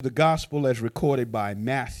The gospel as recorded by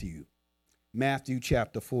Matthew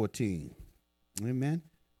chapter 14. Amen.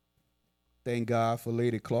 Thank God for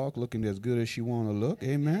Lady Clark looking as good as she want to look.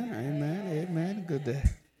 Amen. Amen. Amen. Good day.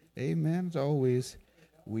 Amen. As always,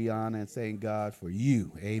 we honor and thank God for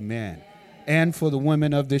you. Amen. And for the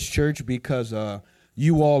women of this church, because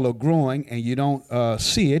you all are growing and you don't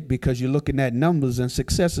see it because you're looking at numbers, and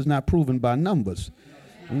success is not proven by numbers.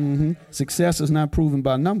 Success is not proven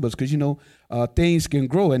by numbers because, things can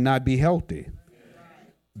grow and not be healthy.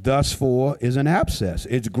 Thus for is an abscess.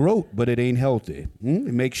 It's growth, but it ain't healthy.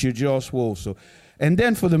 It makes your jaw swell. So, and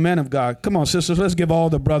then for the men of God, come on, sisters, let's give all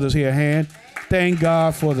the brothers here a hand. Thank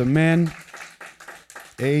God for the men.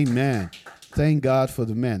 Amen. Thank God for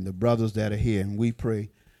the men, the brothers that are here. And we pray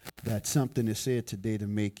that something is said today to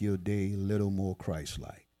make your day a little more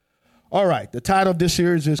Christ-like. All right, the title of this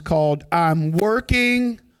series is called I'm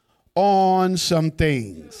Working on Some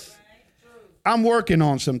Things. I'm working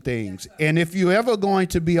on some things. And if you're ever going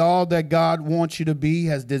to be all that God wants you to be,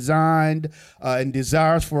 has designed and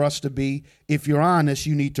desires for us to be, if you're honest,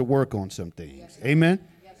 you need to work on some things. Yes, amen?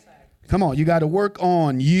 Yes, sir. Come on, you got to work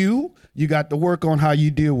on you. You got to work on how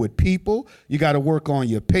you deal with people. You got to work on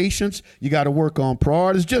your patience. You got to work on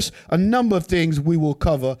priorities. Just a number of things we will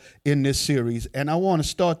cover in this series. And I want to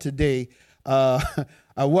start today. I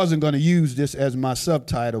wasn't going to use this as my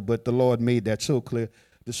subtitle, but the Lord made that so clear.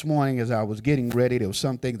 This morning as I was getting ready, there were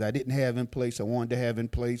some things I didn't have in place I wanted to have in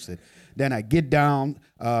place. And then I get down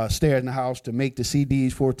stairs in the house to make the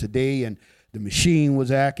CDs for today, and the machine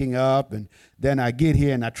was acting up. And then I get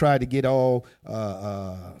here and I try to get all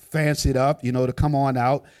fancied up, to come on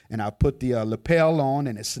out. And I put the lapel on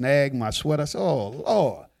and it snagged my sweater. I said, oh,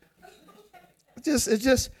 Lord. It's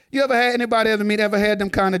just, you ever had anybody ever had them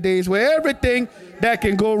kind of days where everything that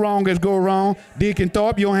can go wrong is go wrong? Deacon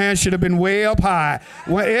Thorpe, your hand should have been way up high.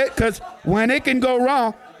 Because when it can go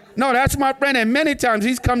wrong, no, that's my friend. And many times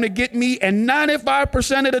he's come to get me, and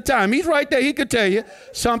 95% of the time, he's right there. He could tell you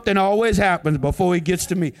something always happens before he gets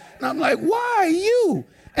to me. And I'm like, why you?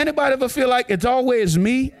 Anybody ever feel like it's always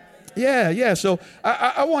me? Yeah. So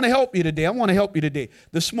I want to help you today.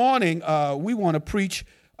 This morning, we want to preach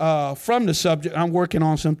from the subject. I'm working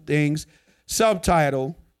on some things.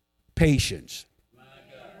 Subtitle, patience. My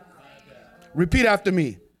God. Repeat after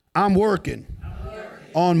me. I'm working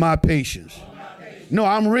on my patience. No,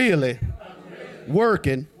 I'm really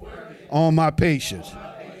working on my patience.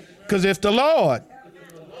 Because if the Lord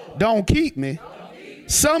don't keep me,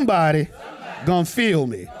 somebody gonna feel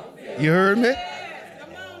me. You heard me?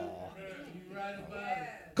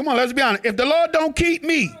 Come on, let's be honest. If the Lord don't keep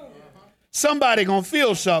me, somebody gonna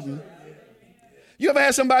feel something. You ever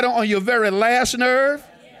had somebody on your very last nerve?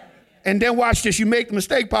 And then watch this, you make the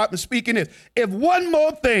mistake, Pop, and speaking this. If one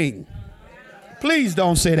more thing, please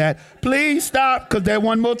don't say that. Please stop, because there's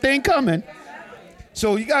one more thing coming.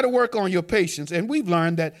 So you got to work on your patience. And we've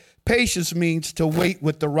learned that patience means to wait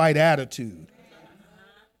with the right attitude.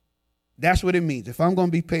 That's what it means. If I'm going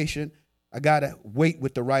to be patient, I got to wait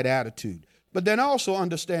with the right attitude. But then also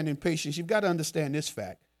understanding patience, you've got to understand this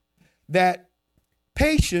fact, that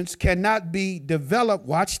patience cannot be developed,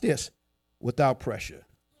 watch this, without pressure.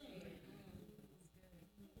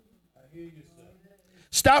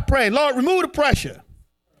 Stop praying, Lord, remove the pressure,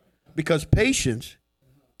 because patience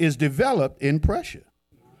is developed in pressure.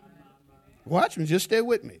 Watch me, just stay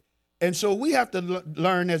with me. And so we have to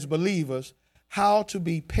learn as believers how to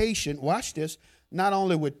be patient, watch this, not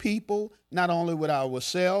only with people, not only with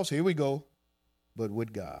ourselves, here we go, but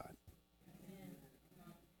with God.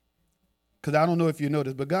 Because I don't know if you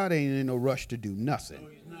noticed, but God ain't in no rush to do nothing.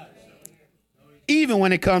 Even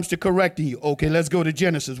when it comes to correcting you. Okay, let's go to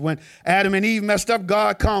Genesis. When Adam and Eve messed up,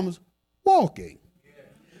 God comes walking.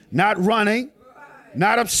 Not running,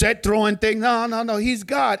 not upset, throwing things. No. He's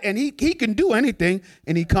God, and he can do anything,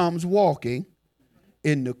 and he comes walking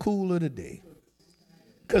in the cool of the day.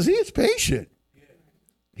 Because he is patient.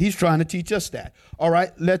 He's trying to teach us that. All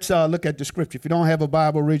right, let's look at the scripture. If you don't have a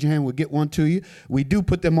Bible, raise your hand. We'll get one to you. We do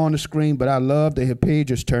put them on the screen, but I love the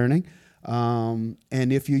pages turning. And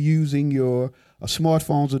if you're using your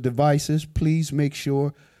smartphones or devices, please make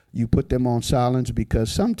sure you put them on silence,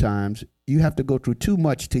 because sometimes you have to go through too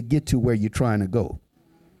much to get to where you're trying to go.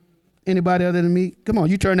 Anybody other than me? Come on,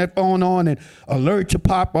 you turn that phone on and alerts will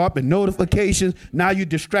pop up and notifications. Now you're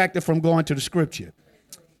distracted from going to the scripture.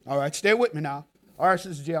 All right, stay with me now. All right,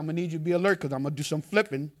 Sister J, I'm going to need you to be alert, because I'm going to do some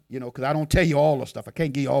flipping, because I don't tell you all the stuff. I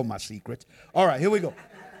can't give you all my secrets. All right, here we go.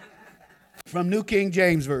 From New King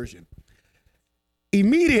James Version.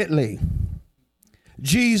 Immediately,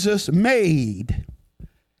 Jesus made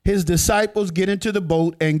his disciples get into the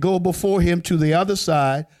boat and go before him to the other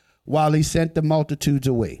side, while he sent the multitudes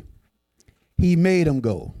away. He made them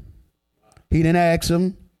go. He didn't ask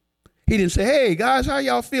them. He didn't say, hey, guys, how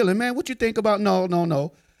y'all feeling, man? What you think about?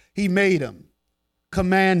 No. He made them,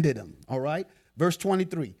 commanded them, all right? Verse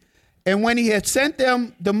 23. And when he had sent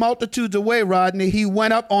them, the multitudes away, Rodney, he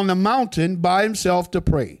went up on the mountain by himself to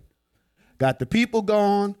pray. Got the people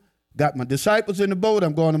gone, got my disciples in the boat.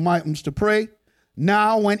 I'm going to mountains to pray.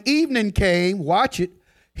 Now, when evening came, watch it,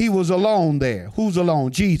 he was alone there. Who's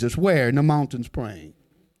alone? Jesus. Where? In the mountains praying.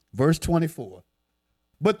 Verse 24.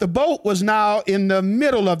 But the boat was now in the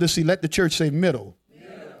middle of the sea. Let the church say middle.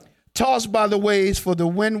 Tossed by the waves, for the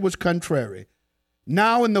wind was contrary.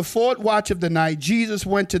 Now in the fourth watch of the night, Jesus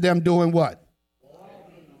went to them doing what?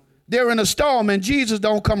 Walking. They're in a storm, and Jesus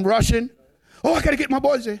don't come rushing. Oh, I got to get my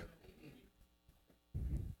boys there.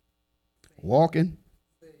 Walking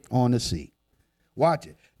on the sea. Watch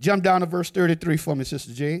it. Jump down to verse 33 for me,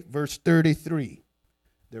 Sister J. Verse 33,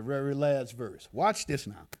 the very last verse. Watch this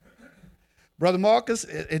now. Brother Marcus,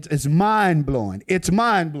 it's mind-blowing. It's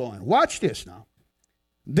mind-blowing. Watch this now.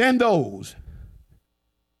 Then those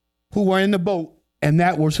who were in the boat, and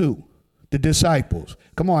that was who? The disciples.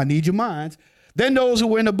 Come on, I need your minds. Then those who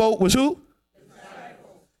were in the boat was who?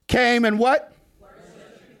 Disciples. Came and what? Worshiping.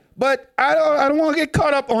 But I don't want to get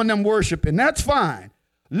caught up on them worshiping. That's fine.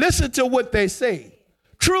 Listen to what they say.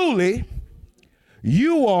 Truly,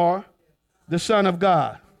 you are the Son of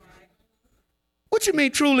God. What you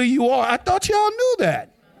mean, truly you are? I thought y'all knew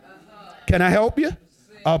that. Can I help you?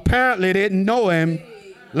 Apparently they didn't know him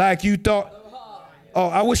like you thought. Oh,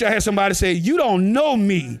 I wish I had somebody say, you don't know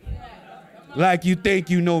me like you think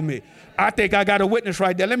you know me. I think I got a witness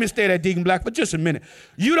right there. Let me stay there, Deacon Black, for just a minute.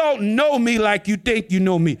 You don't know me like you think you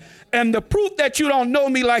know me. And the proof that you don't know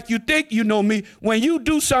me like you think you know me, when you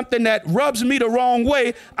do something that rubs me the wrong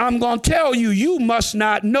way, I'm going to tell you, you must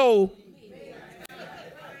not know.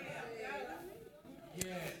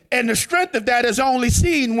 And the strength of that is only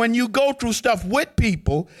seen when you go through stuff with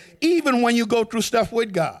people, even when you go through stuff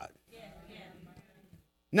with God.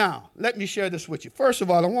 Now, let me share this with you. First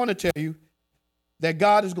of all, I want to tell you that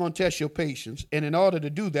God is going to test your patience. And in order to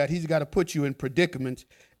do that, he's got to put you in predicaments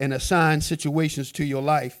and assign situations to your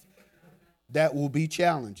life that will be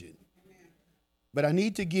challenging. But I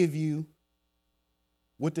need to give you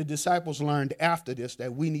what the disciples learned after this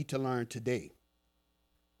that we need to learn today.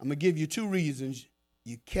 I'm going to give you 2 reasons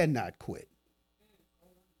you cannot quit.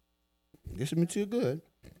 Listen to me too good.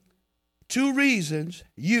 2 reasons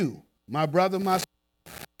you, my brother, my sister,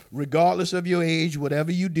 regardless of your age,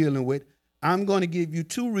 whatever you're dealing with, I'm going to give you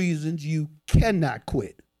 2 reasons you cannot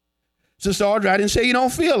quit. Sister Audrey, I didn't say you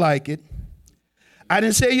don't feel like it. I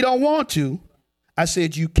didn't say you don't want to. I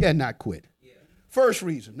said you cannot quit. First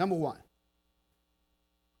reason, number 1.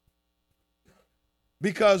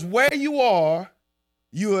 Because where you are,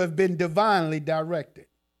 you have been divinely directed.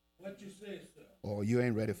 What you say, sir? Oh, you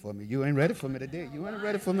ain't ready for me. You ain't ready for me today. You ain't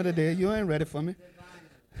ready for me today. You ain't ready for me.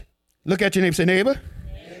 Look at your neighbor. Say, neighbor,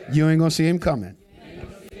 you ain't going to see him coming.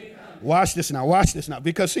 Watch this now. Watch this now.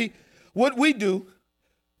 Because, see, what we do,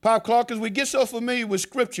 Pop Clark, is we get so familiar with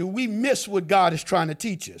Scripture, we miss what God is trying to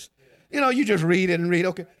teach us. You know, you just read it and read,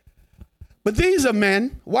 okay. But these are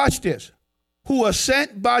men, watch this, who are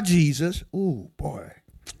sent by Jesus. Ooh, boy.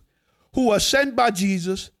 Who are sent by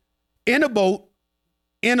Jesus in a boat,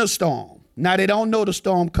 in a storm. Now, they don't know the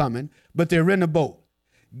storm coming, but they're in a boat.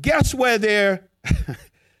 Guess where they're?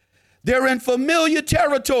 They're in familiar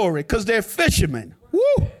territory because they're fishermen. Woo,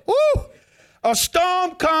 woo. A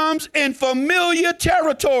storm comes in familiar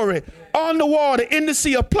territory, on the water, in the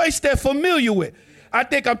sea, a place they're familiar with. I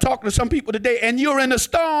think I'm talking to some people today, and you're in a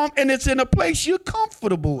storm, and it's in a place you're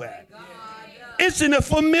comfortable at. It's in a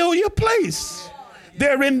familiar place.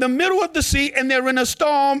 They're in the middle of the sea, and they're in a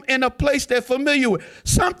storm in a place they're familiar with.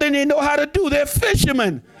 Something they know how to do. They're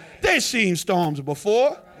fishermen. They've seen storms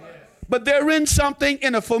before. But they're in something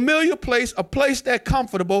in a familiar place, a place they're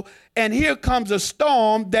comfortable, and here comes a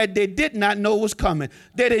storm that they did not know was coming.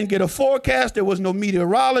 They didn't get a forecast. There was no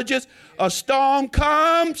meteorologist. A storm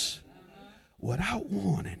comes without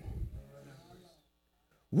warning.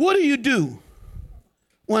 What do you do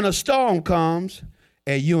when a storm comes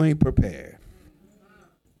and you ain't prepared?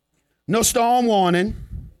 No storm warning.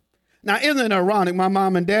 Now, isn't it ironic? My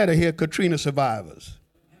mom and dad are here, Katrina survivors.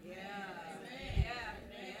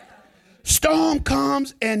 Storm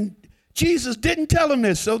comes and Jesus didn't tell them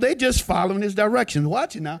this, so they just following his directions.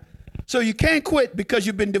 Watch it now. So you can't quit because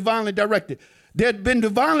you've been divinely directed. They've been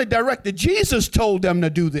divinely directed. Jesus told them to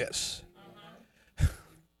do this.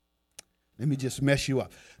 Let me just mess you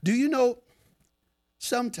up. Do you know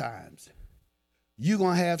sometimes you're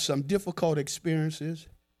going to have some difficult experiences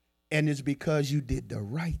And it's because you did the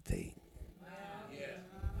right thing.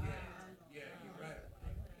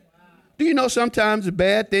 Do you know sometimes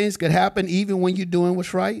bad things could happen even when you're doing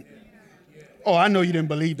what's right? Oh, I know you didn't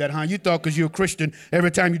believe that, huh? You thought because you're a Christian,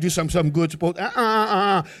 every time you do something good,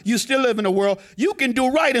 you still live in a world. You can do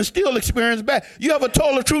right and still experience bad. You ever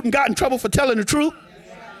told the truth and got in trouble for telling the truth?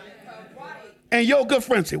 And your good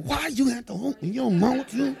friend said, why you have to open your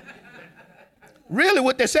mouth? Really,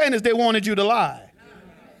 what they're saying is they wanted you to lie.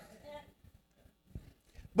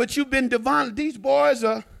 But you've been divine. These boys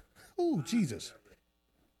are, oh, Jesus.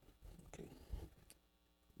 Okay.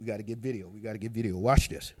 We got to get video. We got to get video. Watch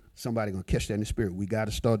this. Somebody going to catch that in the spirit. We got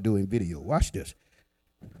to start doing video. Watch this.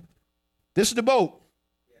 This is the boat.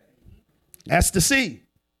 That's the sea.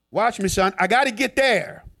 Watch me, son. I got to get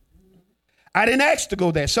there. I didn't ask to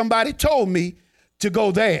go there. Somebody told me to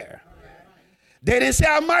go there. They didn't say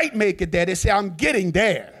I might make it there. They say I'm getting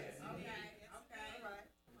there.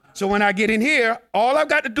 So when I get in here, all I've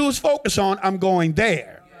got to do is focus on I'm going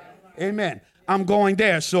there. Amen. I'm going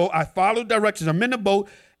there. So I follow directions. I'm in the boat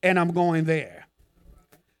and I'm going there.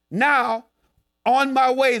 Now, on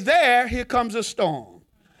my way there, here comes a storm.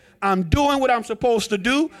 I'm doing what I'm supposed to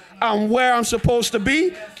do. I'm where I'm supposed to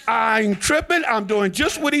be. I ain't tripping. I'm doing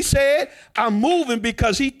just what he said. I'm moving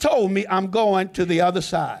because he told me I'm going to the other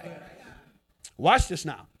side. Watch this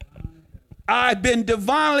now. I've been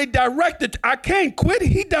divinely directed. I can't quit.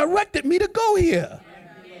 He directed me to go here.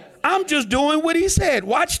 I'm just doing what he said.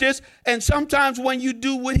 Watch this. And sometimes when you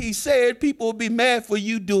do what he said, people will be mad for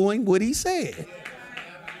you doing what he said.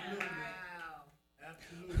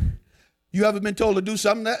 You ever been told to do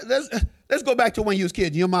something? Let's go back to when you was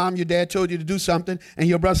kids. Your mom, your dad told you to do something, and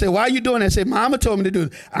your brother said, why are you doing that? I said, Mama told me to do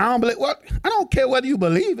it. I don't believe, well, I don't care whether you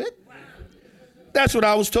believe it. That's what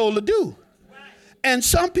I was told to do. And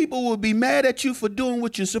some people will be mad at you for doing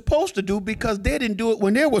what you're supposed to do because they didn't do it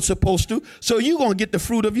when they were supposed to, so you're going to get the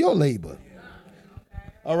fruit of your labor.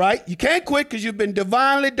 All right? You can't quit because you've been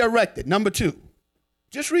divinely directed. Number 2,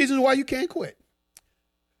 just reasons why you can't quit.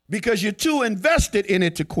 Because you're too invested in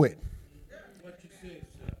it to quit.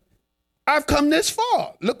 I've come this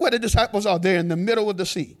far. Look where the disciples are. They're in the middle of the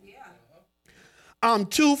sea. I'm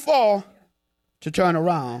too far to turn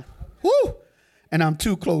around. Woo! And I'm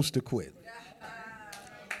too close to quit.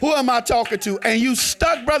 Who am I talking to? And you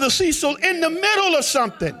stuck, Brother Cecil, in the middle of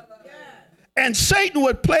something. And Satan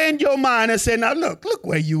would play in your mind and say, now look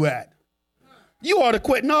where you at. You ought to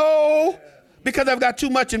quit. No, because I've got too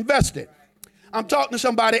much invested. I'm talking to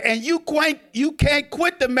somebody and you can't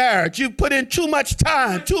quit the marriage. You put in too much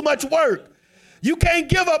time, too much work. You can't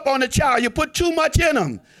give up on the child. You put too much in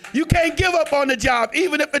them. You can't give up on the job.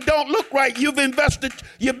 Even if it don't look right, you've invested,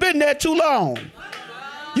 you've been there too long.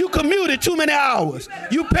 You commuted too many hours.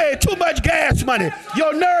 You paid too much gas money.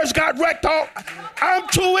 Your nerves got wrecked off. I'm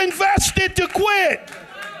too invested to quit.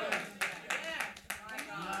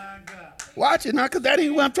 Watch it now, because that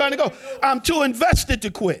ain't where I'm trying to go. I'm too invested to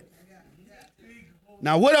quit.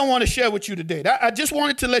 Now, what I want to share with you today, I just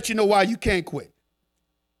wanted to let you know why you can't quit.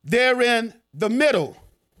 They're in the middle.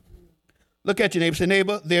 Look at your neighbor. Say,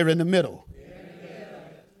 neighbor, they're in the middle.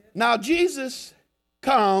 Now, Jesus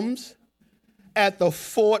comes at the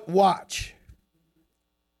fourth watch.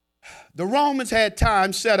 The Romans had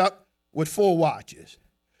time set up with 4 watches.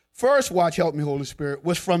 First watch, help me, Holy Spirit,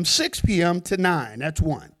 was from 6 p.m. to 9. That's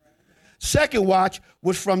 1. Second watch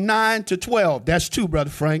was from 9 to 12. That's 2, Brother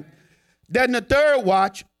Frank. Then the third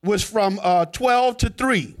watch was from 12 to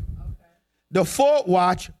 3. The fourth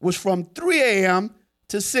watch was from 3 a.m.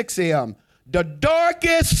 to 6 a.m. The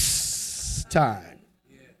darkest time.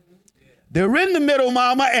 They're in the middle,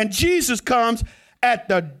 mama, and Jesus comes at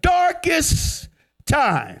the darkest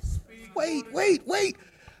time. Wait.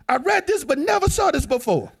 I read this but never saw this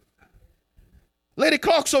before. Lady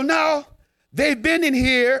Clark, so now they've been in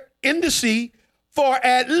here in the sea for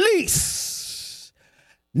at least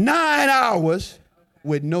 9 hours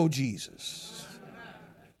with no Jesus.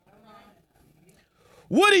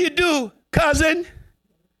 What do you do, cousin?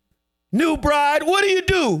 New bride, what do you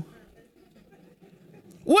do?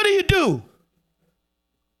 What do you do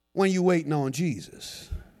when you're waiting on Jesus?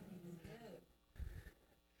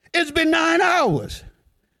 It's been 9 hours.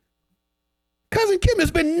 Cousin Kim,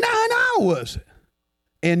 it's been 9 hours.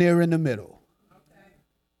 And they're in the middle.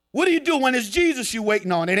 What do you do when it's Jesus you're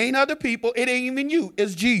waiting on? It ain't other people. It ain't even you.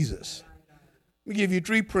 It's Jesus. Let me give you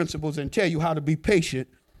 3 principles and tell you how to be patient,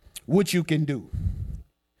 what you can do.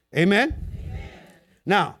 Amen? Amen.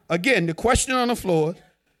 Now, again, the question on the floor,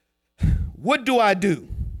 what do I do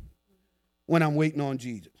when I'm waiting on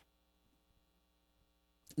Jesus?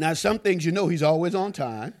 Now, some things you know he's always on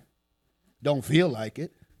time. Don't feel like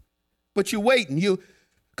it. But you're waiting.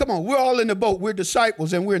 Come on, we're all in the boat. We're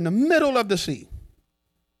disciples, and we're in the middle of the sea.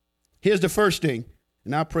 Here's the first thing,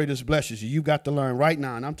 and I pray this blesses you. You got to learn right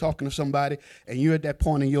now, and I'm talking to somebody, and you're at that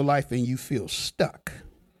point in your life, and you feel stuck.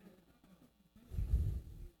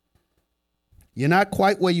 You're not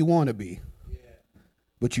quite where you want to be,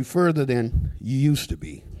 but you're further than you used to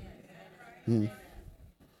be.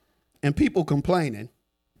 And people complaining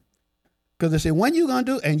because they say, when you going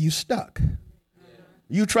to do? And you stuck.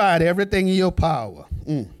 You tried everything in your power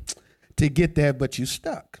to get there, but you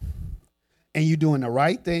stuck. And you're doing the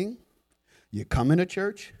right thing. You're coming to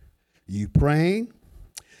church. You praying.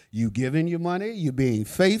 You giving your money. You being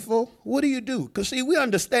faithful. What do you do? Because, see, we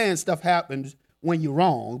understand stuff happens when you're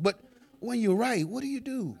wrong, but when you're right, what do you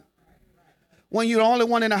do? When you're the only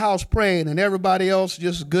one in the house praying and everybody else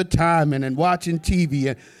just good timing and watching TV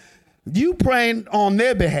and you praying on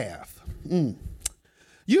their behalf.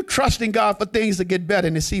 You trusting God for things to get better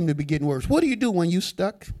and they seem to be getting worse. What do you do when you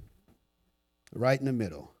stuck? Right in the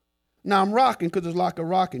middle. Now I'm rocking because it's like a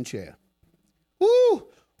rocking chair. Woo!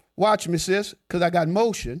 Watch me, sis, because I got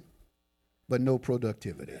motion, but no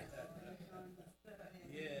productivity.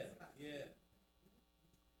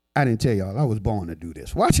 I didn't tell y'all I was born to do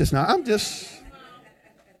this. Watch this now. I'm just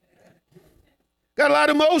got a lot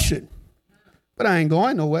of motion, but I ain't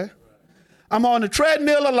going nowhere. I'm on the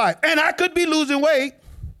treadmill of life, and I could be losing weight,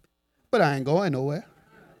 but I ain't going nowhere.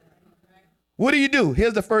 What do?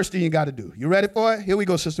 Here's the first thing you got to do. You ready for it? Here we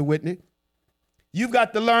go, Sister Whitney. You've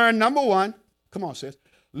got to learn, number one, come on, sis,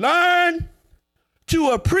 learn to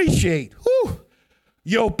appreciate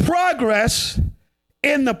your progress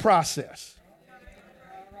in the process.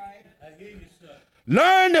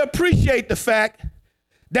 Learn to appreciate the fact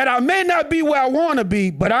that I may not be where I want to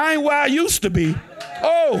be, but I ain't where I used to be.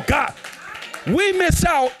 Oh, God. We miss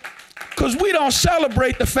out because we don't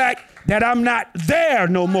celebrate the fact that I'm not there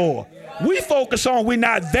no more. We focus on we're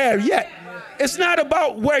not there yet. It's not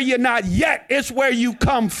about where you're not yet. It's where you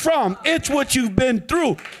come from. It's what you've been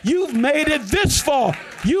through. You've made it this far.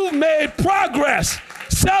 You've made progress.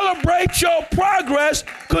 Celebrate your progress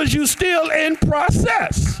because you're still in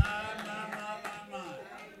process.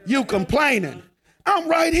 You complaining. I'm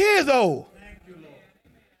right here, though.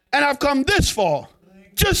 And I've come this far.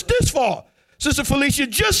 Just this far. Sister Felicia,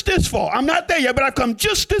 just this far. I'm not there yet, but I've come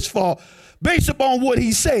just this far based upon what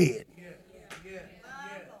he said.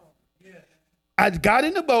 I got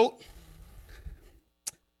in the boat.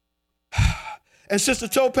 And Sister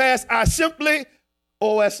Topaz, I simply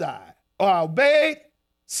OSI. Or I obeyed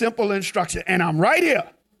simple instruction. And I'm right here.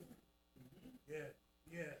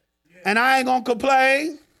 And I ain't going to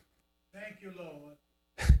complain.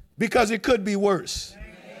 Because it could be worse.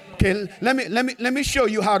 Okay, let me show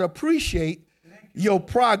you how to appreciate your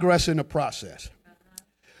progress in the process.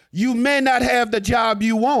 You may not have the job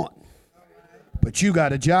you want, but you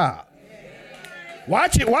got a job.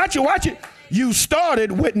 Watch it. You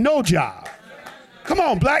started with no job. Come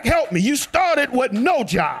on, Black, help me. You started with no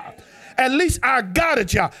job. At least I got a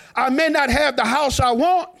job. I may not have the house I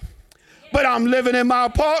want, but I'm living in my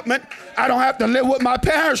apartment. I don't have to live with my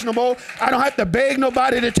parents no more. I don't have to beg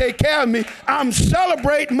nobody to take care of me. I'm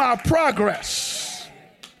celebrating my progress.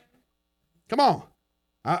 Come on.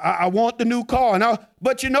 I want the new car.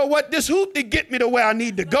 But you know what? This hoop to get me to where I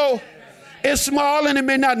need to go. It's small and it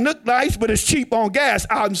may not look nice, but it's cheap on gas.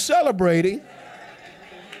 I'm celebrating.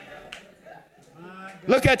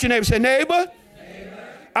 Look at your neighbor. Say, neighbor,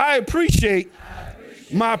 I appreciate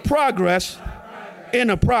my progress in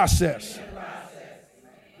the process.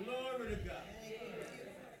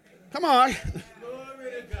 Come on.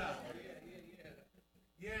 Glory to God.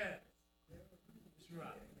 Yeah. That's right.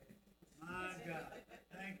 My God.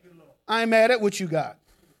 Thank you, Lord. I ain't mad at what you got.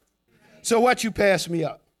 So what you passed me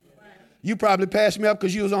up? You probably passed me up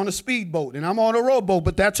because you was on a speedboat and I'm on a rowboat,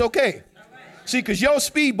 but that's okay. See, because your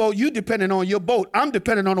speedboat, you depending on your boat. I'm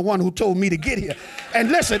depending on the one who told me to get here.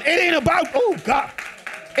 And listen, it ain't about, oh God,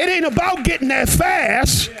 it ain't about getting there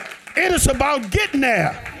fast. It is about getting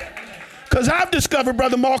there. Because I've discovered,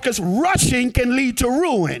 Brother Marcus, rushing can lead to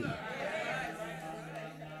ruin.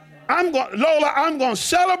 Lola, I'm going to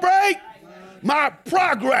celebrate my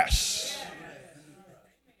progress.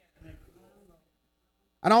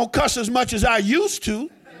 I don't cuss as much as I used to.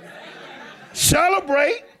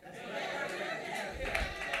 Celebrate.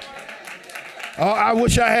 Oh, I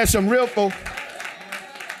wish I had some real folk.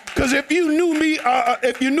 Because if you knew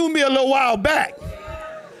me a little while back,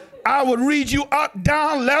 I would read you up,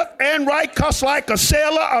 down, left, and right, cuss like a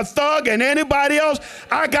sailor, a thug, and anybody else.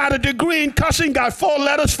 I got a degree in cussing, got 4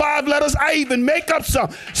 letters, 5 letters. I even make up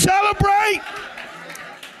some. Celebrate.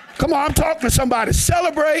 Come on, I'm talking to somebody.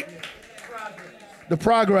 Celebrate the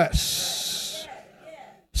progress.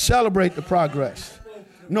 Celebrate the progress.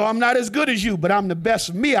 No, I'm not as good as you, but I'm the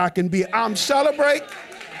best me I can be. I'm celebrate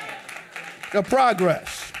the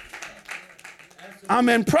progress. I'm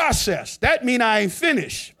in process. That means I ain't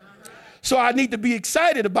finished. So I need to be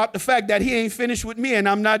excited about the fact that he ain't finished with me and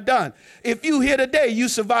I'm not done. If you here today, you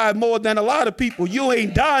survive more than a lot of people. You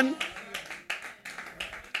ain't done.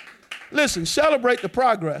 Listen, celebrate the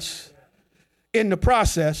progress in the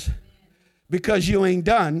process because you ain't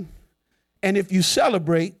done. And if you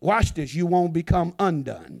celebrate, watch this, you won't become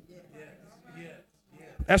undone.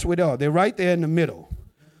 That's where they are. They're right there in the middle.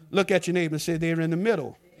 Look at your neighbor and say, they're in the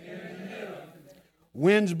middle.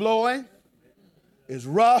 Wind's blowing. It's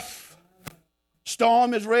rough.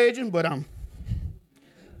 Storm is raging, but I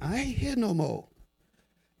ain't here no more.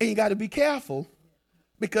 And you got to be careful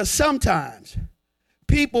because sometimes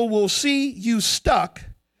people will see you stuck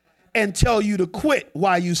and tell you to quit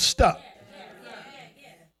while you stuck.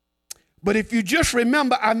 But if you just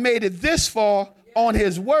remember I made it this far on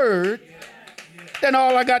his word, then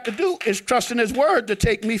all I got to do is trust in his word to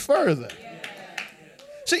take me further.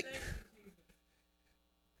 See,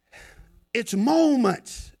 it's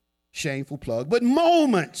moments, shameful plug, but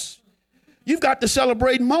moments. You've got to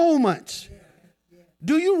celebrate moments.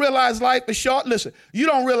 Do you realize life is short? Listen, you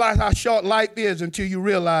don't realize how short life is until you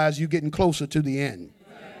realize you're getting closer to the end.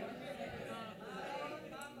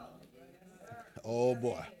 Oh,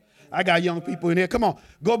 boy. I got young people in here. Come on.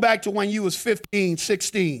 Go back to when you was 15,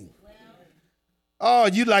 16. Oh,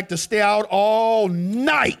 you'd like to stay out all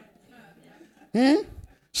night.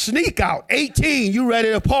 Sneak out. 18, you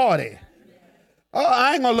ready to party. Oh,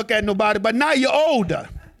 I ain't going to look at nobody. But now you're older.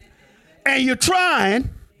 And you're trying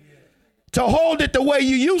to hold it the way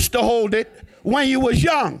you used to hold it when you was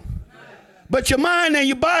young. But your mind and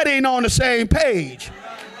your body ain't on the same page.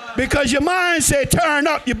 Because your mind said turn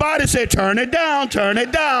up, your body said turn it down, turn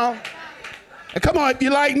it down. And come on, if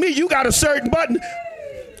you're like me, you got a certain button.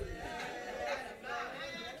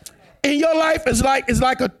 In your life is like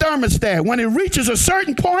a thermostat. When it reaches a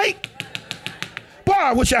certain point, boy,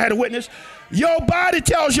 I wish I had a witness. Your body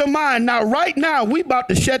tells your mind, now right now, we about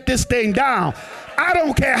to shut this thing down. I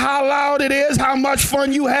don't care how loud it is, how much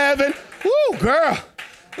fun you having. Woo, girl.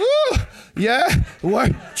 Woo, yeah,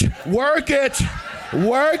 work it.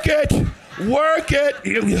 Work it, work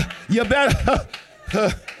it. You better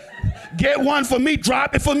get one for me,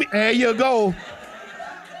 drop it for me. There you go.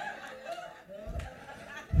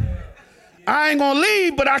 I ain't gonna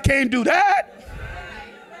leave, but I can't do that.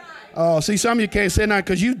 Oh, see, some of you can't say nothing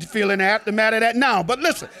because you feeling the aftermath of that now. But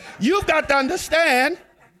listen, you've got to understand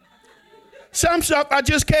some stuff I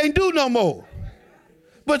just can't do no more.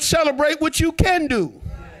 But celebrate what you can do.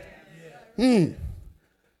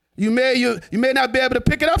 You may not be able to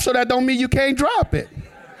pick it up, so that don't mean you can't drop it.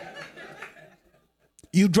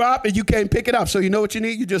 You drop it, you can't pick it up. So you know what you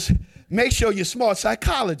need? You just make sure you're smart.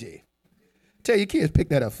 Psychology. Tell your kids, pick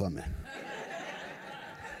that up for me.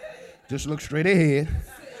 Just look straight ahead.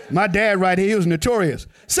 My dad right here, he was notorious.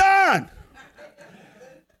 Son,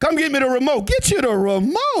 come get me the remote. Get you the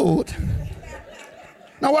remote?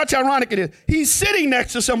 Now watch how ironic it is. He's sitting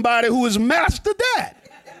next to somebody who is master dad.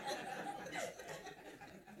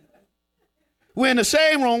 We're in the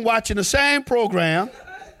same room watching the same program.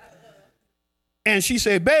 And she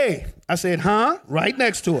said, babe. I said, huh? Right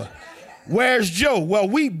next to her. Where's Joe? Well,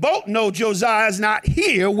 we both know Josiah's not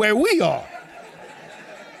here where we are.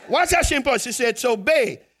 Watch how she implied. She said, so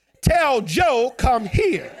babe, tell Joe come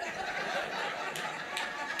here.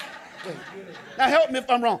 Now help me if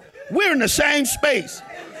I'm wrong. We're in the same space,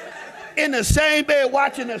 in the same bed,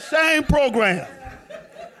 watching the same program.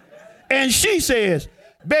 And she says,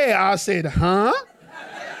 babe, I said, huh?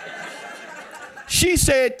 She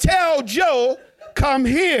said, tell Joe, come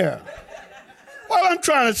here. Well, I'm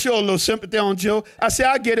trying to show a little sympathy on Joe. I said,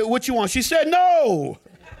 I get it. What you want? She said, no.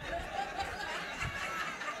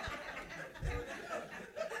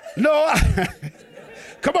 No.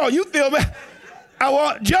 Come on, you feel me? I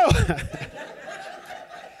want Joe.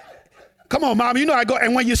 Come on, Mom. You know I go.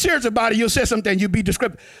 And when you're serious about it, you'll say something. You'll be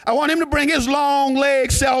descriptive. I want him to bring his long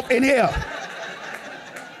leg self in here.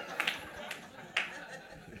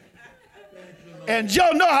 And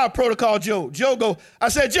Joe know how protocol Joe. Joe go, I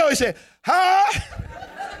said, Joe, he said, huh?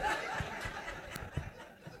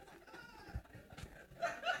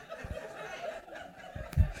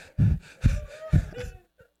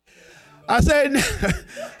 I said,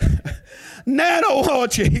 Nana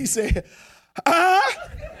want you. He said, huh?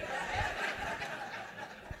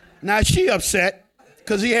 Now she upset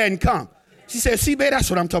because he hadn't come. She said, see, babe, that's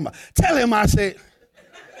what I'm talking about. Tell him, I said.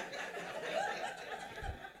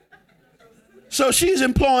 So she's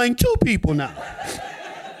employing two people now.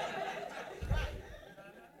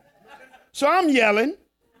 So I'm yelling.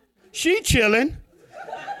 She chilling.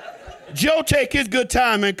 Joe take his good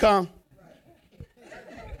time and come.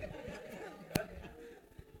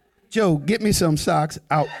 Joe, get me some socks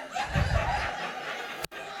out.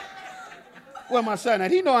 Where my son at?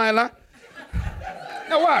 He know I ain't lying.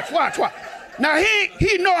 Now watch. Now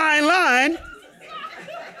he know I ain't lying.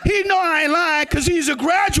 He know I ain't lying because he's a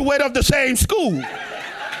graduate of the same school.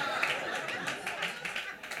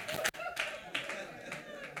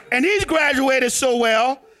 And he's graduated so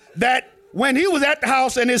well that when he was at the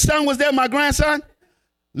house and his son was there, my grandson,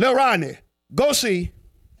 Lil Rodney, go see.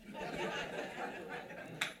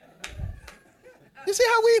 You see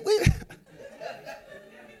how we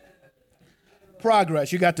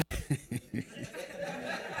progress. You got to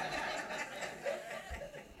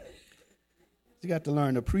you got to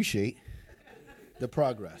learn to appreciate the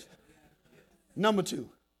progress. Number 2.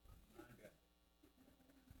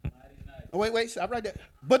 Oh, wait, stop right there.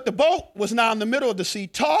 But the boat was now in the middle of the sea,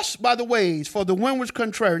 tossed by the waves, for the wind was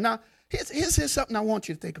contrary. Now, here's something I want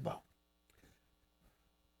you to think about.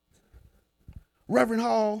 Reverend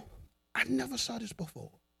Hall, I never saw this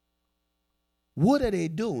before. What are they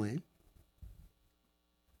doing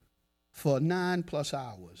for 9+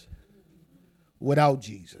 hours without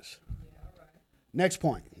Jesus? Next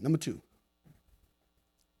point, number 2.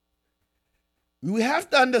 We have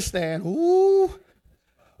to understand,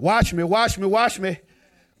 watch me.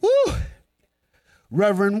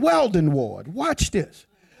 Reverend Weldon Ward, watch this.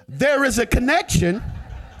 There is a connection.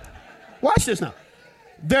 Watch this now.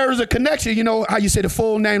 There is a connection. You know how you say the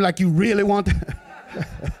full name like you really want to?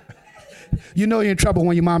 You know you're in trouble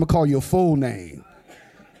when your mama call you a full name.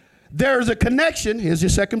 There is a connection. Here's your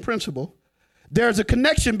second principle. There's a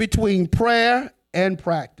connection between prayer and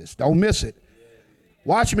practice. Don't miss it.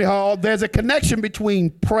 Watch me, Hall. There's a connection between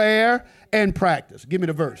prayer and practice. Give me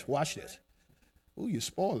the verse. Watch this. Ooh, you're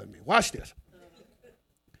spoiling me. Watch this.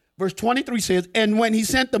 Verse 23 says, and when he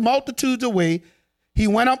sent the multitudes away, he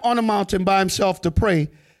went up on a mountain by himself to pray.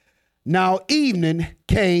 Now evening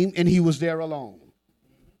came and he was there alone.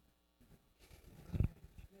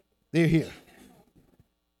 They're here.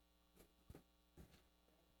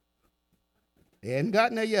 They hadn't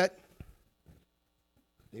gotten there yet.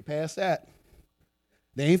 They passed that.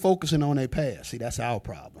 They ain't focusing on their past. See, that's our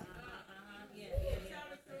problem.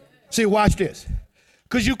 See, watch this.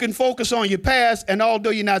 Because you can focus on your past, and although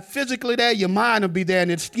you're not physically there, your mind will be there,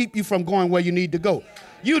 and it'll keep you from going where you need to go.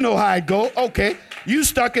 You know how it go. Okay, you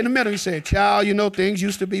stuck in the middle. You say, child, you know things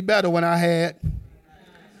used to be better when I had.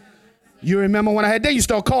 You remember when I had day? You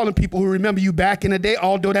start calling people who remember you back in the day,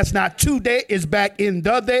 although that's not today, it's back in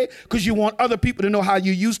the day, because you want other people to know how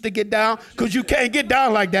you used to get down, because you can't get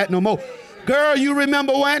down like that no more. Girl, you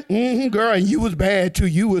remember when? Girl, and you was bad too.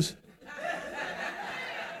 You was.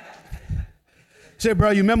 Say,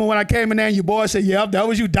 bro, you remember when I came in there and your boy said, yeah, that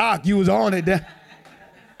was you, Doc. You was on it then.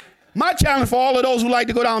 My challenge for all of those who like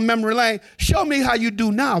to go down memory lane, show me how you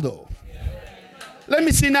do now, though. Let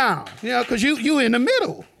me see now, because you in the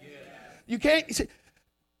middle. You can't, see,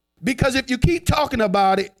 because if you keep talking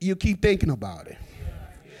about it, you keep thinking about it.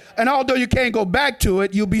 And although you can't go back to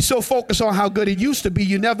it, you'll be so focused on how good it used to be,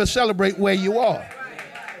 you never celebrate where you are.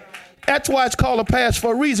 That's why it's called a past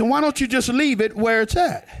for a reason. Why don't you just leave it where it's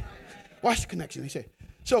at? Watch the connection, he said.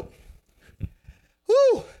 So,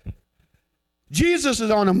 Jesus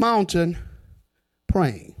is on a mountain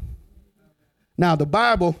praying. Now, the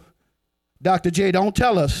Bible, Dr. J, don't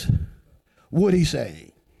tell us what he's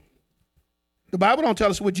saying. The Bible don't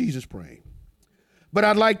tell us what Jesus praying. But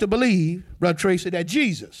I'd like to believe, Brother Tracy, that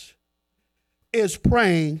Jesus is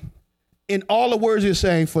praying in all the words he's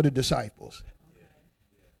saying for the disciples.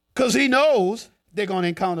 Because he knows they're going to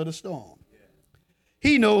encounter the storm.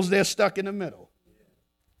 He knows they're stuck in the middle.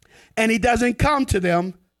 And he doesn't come to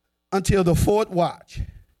them until the fourth watch.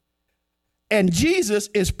 And Jesus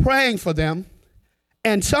is praying for them.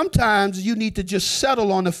 And sometimes you need to just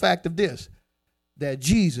settle on the fact of this, that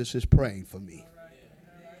Jesus is praying for me.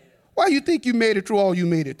 Why you think you made it through all you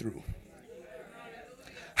made it through?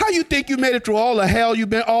 How you think you made it through all the hell you've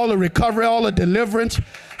been, all the recovery, all the deliverance?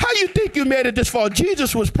 How you think you made it this far?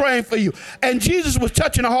 Jesus was praying for you. And Jesus was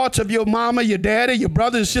touching the hearts of your mama, your daddy, your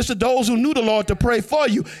brothers and sisters, those who knew the Lord to pray for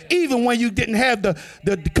you, even when you didn't have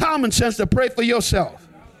the common sense to pray for yourself.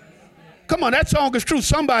 Come on, that song is true.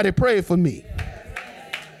 Somebody prayed for me.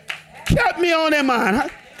 Kept me on their mind, huh?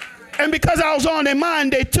 And because I was on their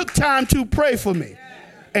mind, they took time to pray for me.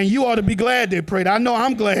 And you ought to be glad they prayed. I know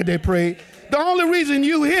I'm glad they prayed. The only reason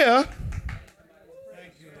you here,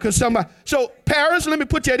 because somebody, so parents, let me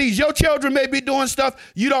put you at ease. Your children may be doing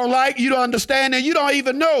stuff you don't like, you don't understand, and you don't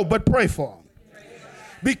even know, but pray for them.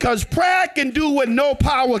 Because prayer can do what no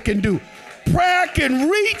power can do. Prayer can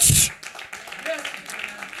reach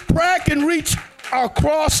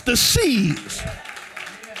across the seas.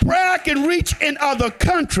 Prayer can reach in other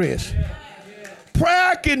countries.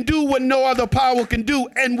 Prayer can do what no other power can do,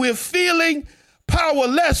 and we're feeling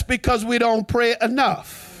powerless because we don't pray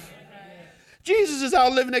enough. Jesus is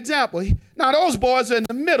our living example. Now those boys are in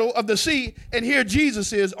the middle of the sea, and here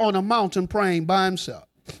Jesus is on a mountain praying by himself.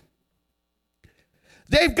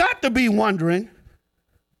 They've got to be wondering,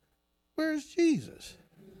 where's Jesus?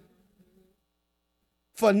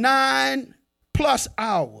 For 9+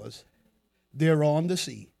 hours, they're on the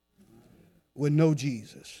sea with no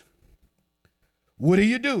Jesus. What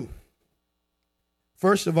do?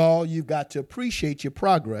 First of all, you've got to appreciate your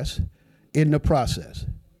progress in the process.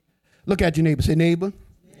 Look at your neighbor. Say, neighbor,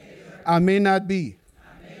 I may not be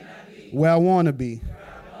where I want to be,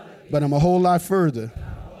 but I'm a whole lot further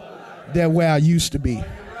than where I used to be.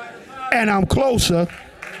 And I'm closer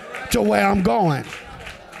to where I'm going.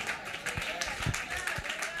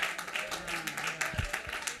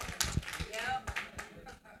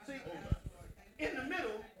 See, in the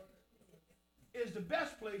middle is the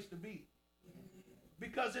best place to be,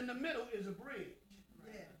 because in the middle is a bridge.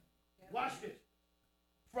 Watch this.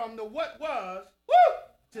 From the what was,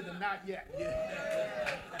 to the not yet.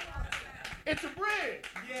 It's a bridge.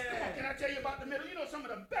 Come on, can I tell you about the middle? You know, some of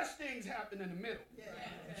the best things happen in the middle.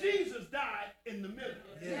 Jesus died in the middle.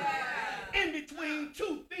 In between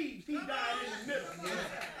two thieves, he died in the middle.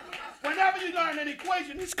 Whenever you learn an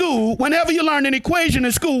equation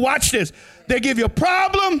in school, watch this. They give you a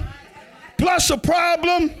problem plus a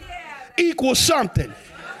problem equals something.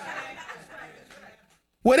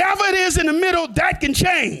 Whatever it is in the middle, that can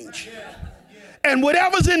change. And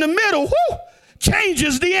whatever's in the middle,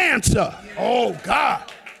 changes the answer. Oh, God.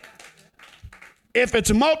 If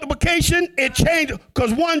it's a multiplication, it changes,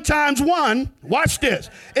 because 1 times 1, watch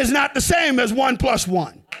this, is not the same as 1 plus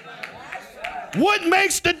 1. What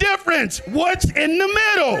makes the difference? What's in the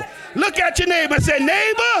middle? Look at your neighbor and say,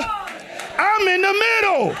 neighbor, I'm in the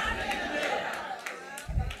middle.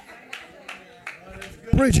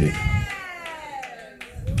 Bridget.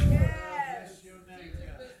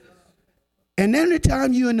 And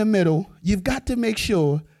anytime you're in the middle, you've got to make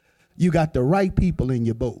sure you got the right people in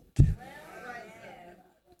your boat.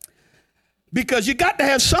 Because you got to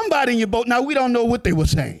have somebody in your boat. Now, we don't know what they were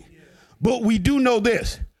saying, but we do know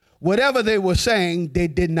this. Whatever they were saying, they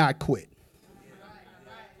did not quit.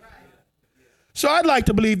 So I'd like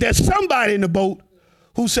to believe there's somebody in the boat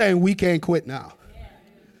who's saying we can't quit now.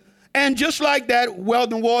 And just like that,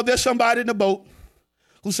 Weldon Wall, there's somebody in the boat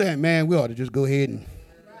who's saying, man, we ought to just go ahead and.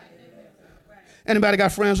 Anybody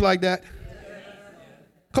got friends like that?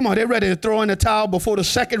 Come on, they're ready to throw in the towel before the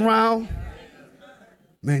second round.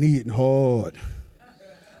 Man, he hitting hard.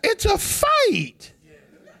 It's a fight.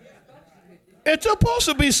 It's supposed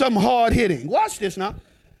to be some hard hitting. Watch this now.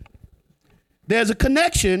 There's a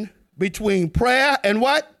connection between prayer and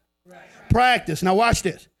what? Practice. Now watch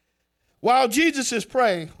this. While Jesus is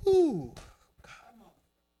praying,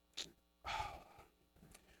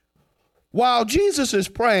 while Jesus is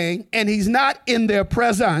praying and he's not in their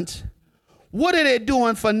presence, what are they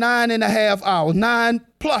doing for 9.5 hours,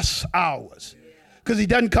 9+ hours? Because he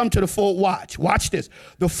doesn't come to the fourth watch. Watch this.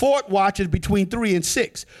 The fourth watch is between 3 and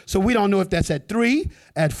 6. So we don't know if that's at 3,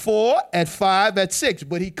 at 4, at 5, at 6,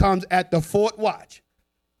 but he comes at the fourth watch.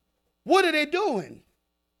 What are they doing?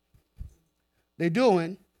 They're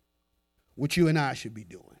doing what you and I should be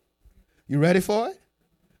doing. You ready for it?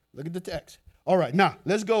 Look at the text. All right, now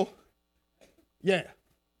let's go. Yeah.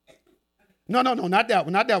 No, not that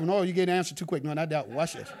one. Not that one. Oh, you get an answer too quick. No, not that one.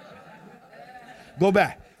 Watch this. Go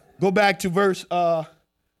back. Go back to verse. All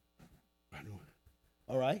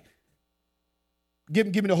right. Give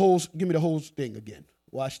me the whole thing again.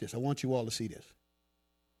 Watch this. I want you all to see this.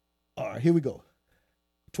 All right, here we go.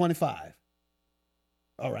 25.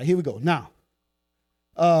 All right, here we go. Now,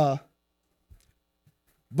 but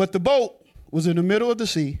the boat was in the middle of the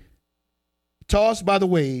sea, tossed by the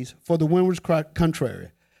waves, for the wind was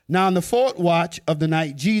contrary. Now in the fourth watch of the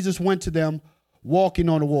night, Jesus went to them walking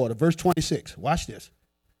on the water. Verse 26, watch this.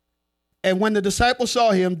 And when the disciples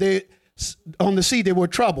saw him on the sea, they were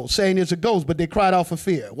troubled, saying it's a ghost, but they cried out for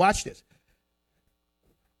fear. Watch this.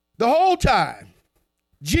 The whole time,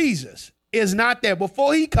 Jesus is not there.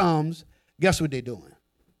 Before he comes, guess what they're doing?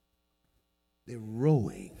 They're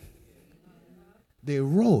rowing. They're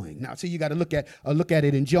rowing. Now, see, you got to look at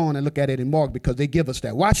it in John and look at it in Mark, because they give us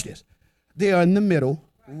that. Watch this. They are in the middle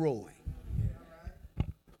rowing.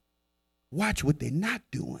 Watch what they're not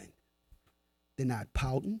doing. They're not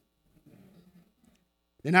pouting.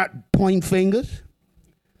 They're not pointing fingers.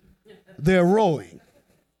 They're rowing.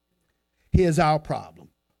 Here's our problem.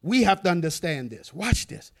 We have to understand this. Watch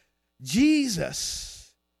this.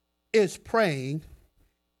 Jesus is praying,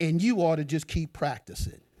 and you ought to just keep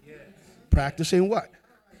practicing. Yes. Practicing what?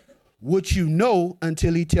 What you know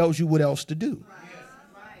until he tells you what else to do.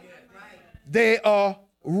 They are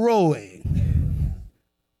rowing.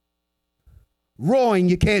 Rowing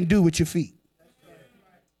you can't do with your feet.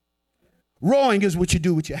 Rowing is what you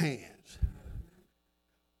do with your hands.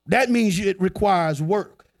 That means it requires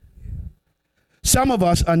work. Some of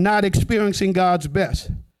us are not experiencing God's best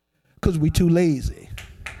because we're too lazy.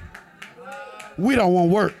 We don't want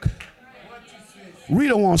work. We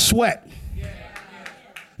don't want sweat.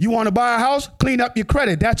 You want to buy a house? Clean up your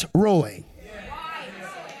credit. That's rowing.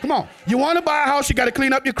 Come on. You want to buy a house? You got to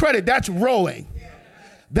clean up your credit. That's rowing.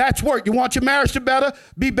 That's work. You want your marriage to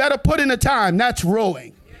be better? Put in the time. That's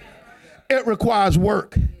rowing. It requires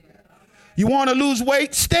work. You want to lose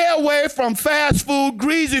weight? Stay away from fast food,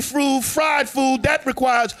 greasy food, fried food. That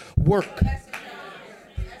requires work.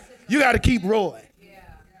 You got to keep rowing.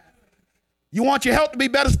 You want your health to be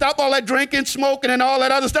better? Stop all that drinking, smoking, and all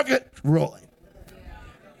that other stuff. Rowing.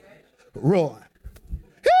 Rowing.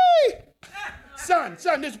 Hey! Son,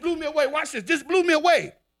 this blew me away. Watch this. This blew me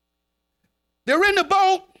away. They're in the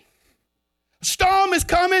boat. A storm is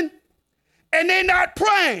coming, and they're not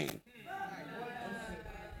praying.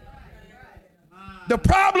 The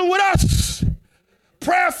problem with us,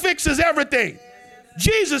 prayer fixes everything.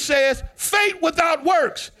 Jesus says, faith without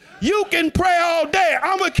works. You can pray all day.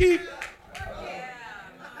 I'm going to keep.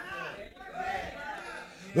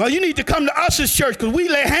 Well, you need to come to us church because we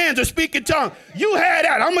lay hands and speak in tongues. You had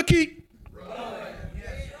that. I'm going to keep.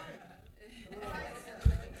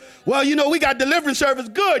 Well, you know, we got deliverance service.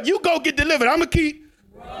 Good. You go get delivered. I'm going to keep.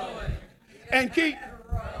 And keep.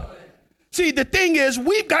 See, the thing is,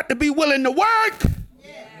 we've got to be willing to work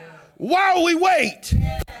while we wait.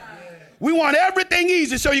 We want everything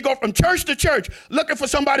easy, so you go from church to church looking for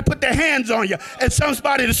somebody to put their hands on you and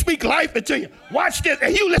somebody to speak life into you. Watch this,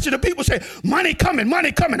 and you listen to people say, money coming,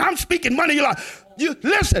 money coming. I'm speaking money in your life. You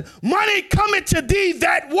listen, money coming to thee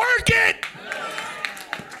that work it.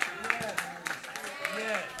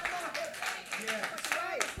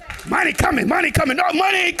 Money coming, money coming. No,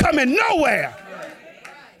 money ain't coming nowhere.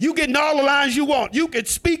 You getting all the lines you want. You can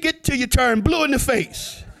speak it till you turn blue in the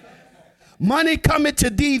face. Money coming to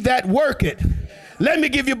thee that work it. Let me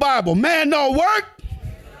give you a Bible. Man no work.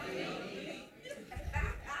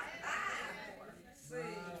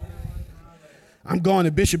 I'm going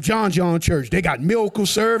to Bishop John Church. They got miracle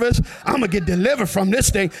service. I'm going to get delivered from this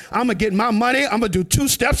thing. I'm going to get my money. I'm going to do 2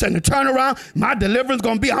 steps and a turnaround. My deliverance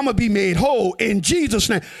going to be, I'm going to be made whole in Jesus'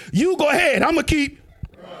 name. You go ahead. I'm going to keep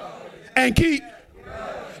and keep.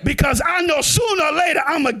 Because I know sooner or later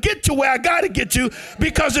I'm going to get to where I got to get to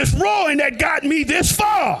because it's rowing that got me this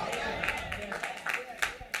far.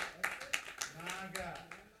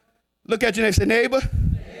 Look at your next neighbor.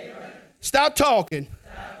 Stop talking.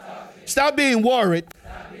 Stop being worried.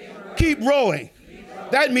 Keep rowing.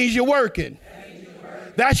 That means you're working.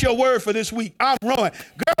 That's your word for this week. I'm rowing.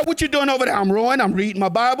 Girl, what you doing over there? I'm rowing. I'm reading my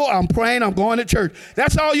Bible. I'm praying. I'm going to church.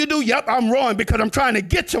 That's all you do? Yep, I'm rowing because I'm trying to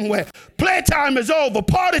get somewhere. Playtime is over.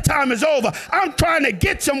 Party time is over. I'm trying to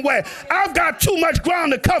get somewhere. I've got too much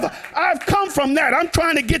ground to cover. I've come from that. I'm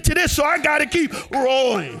trying to get to this, so I got to keep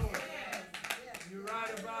rowing. You're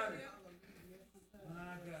right about it.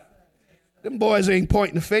 Them boys ain't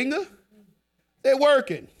pointing the finger. They're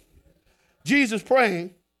working. Jesus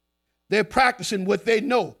praying. They're practicing what they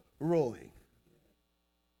know, rowing.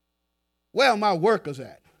 Where are my workers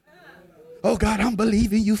at? Oh, God, I'm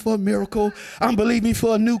believing you for a miracle. I'm believing you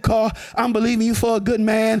for a new car. I'm believing you for a good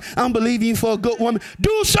man. I'm believing you for a good woman.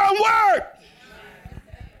 Do some work.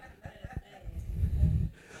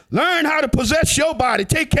 Learn how to possess your body.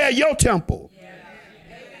 Take care of your temple.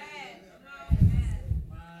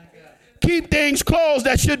 Keep things closed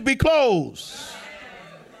that should be closed.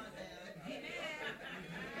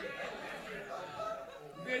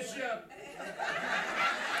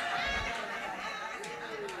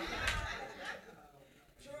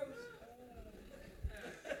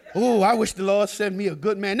 Oh, I wish the Lord sent me a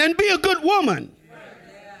good man. And be a good woman.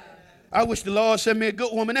 I wish the Lord sent me a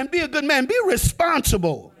good woman. And be a good man. Be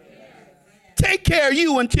responsible. Take care of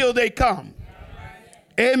you until they come.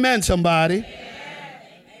 Amen, somebody.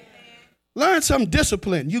 Learn some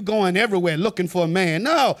discipline. You going everywhere looking for a man.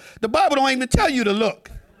 No, the Bible don't even tell you to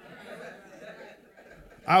look.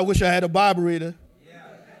 I wish I had a Bible reader.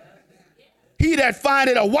 He that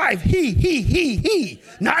findeth a wife, he,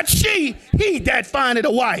 not she, he that findeth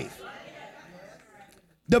a wife.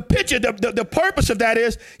 The picture, the purpose of that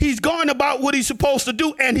is he's going about what he's supposed to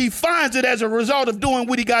do, and he finds it as a result of doing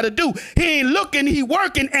what he got to do. He ain't looking, he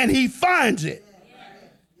working, and he finds it.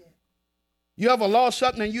 You ever lost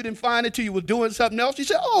something and you didn't find it till you were doing something else? You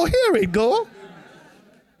said, oh, here it go.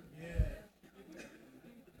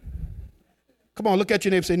 Come on, look at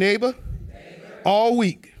your neighbor. Say, neighbor, all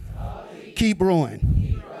week, keep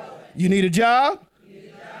rowing. You need a job?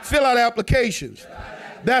 Fill out applications.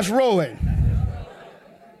 That's rowing.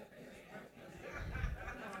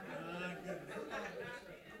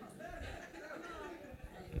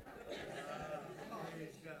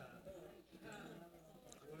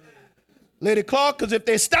 Lady Clark, because if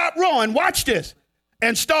they stop rowing, watch this,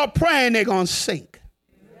 and start praying, they're going to sink.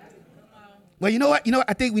 Well, you know what?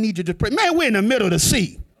 I think we need you to pray. Man, we're in the middle of the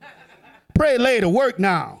sea. Pray later, work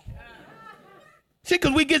now. See,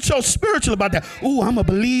 because we get so spiritual about that. Ooh, I'm going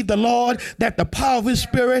to believe the Lord, that the power of his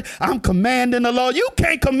spirit, I'm commanding the Lord. You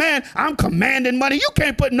can't command. I'm commanding money. You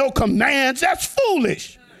can't put no commands. That's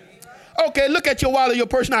foolish. Okay, look at your wallet, your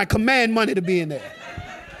purse now. I command money to be in there.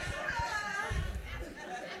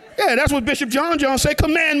 Yeah, that's what Bishop John Jones said.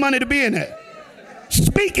 Command money to be in there.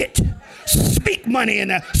 Speak it. Speak money in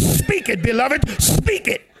there. Speak it, beloved. Speak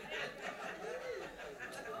it.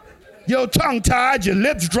 Your tongue tied, your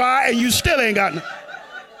lips dry, and you still ain't got nothing.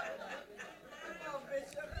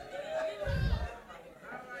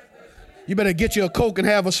 You better get you a Coke and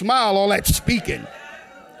have a smile, all that speaking.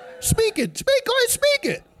 Speak it. Go ahead, speak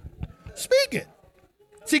it. Speak it.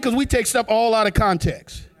 See, because we take stuff all out of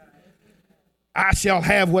context. I shall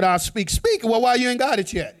have what I speak. Speak it. Well, why you ain't got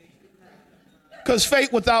it yet? Because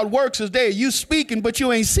faith without works is dead. You speaking, but you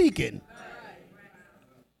ain't seeking.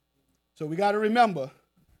 So we got to remember,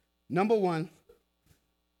 number one,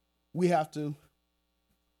 we have to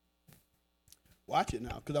watch it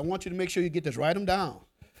now, because I want you to make sure you get this. Write them down.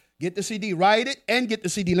 Get the CD, write it, and get the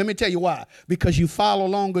CD. Let me tell you why. Because you follow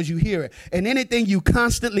along as you hear it. And anything you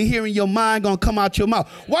constantly hear in your mind going to come out your mouth.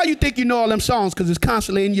 Why you think you know all them songs? Because it's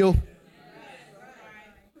constantly in your...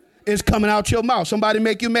 It's coming out your mouth. Somebody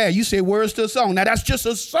make you mad. You say words to a song. Now, that's just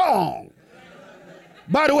a song.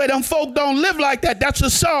 By the way, them folk don't live like that. That's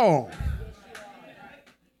a song.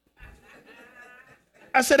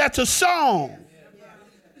 I said, that's a song.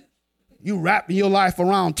 You wrapping your life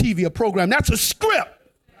around TV, a program. That's a script.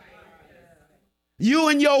 You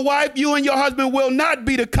and your wife, you and your husband will not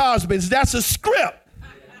be the Cosbys. That's a script.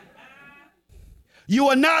 You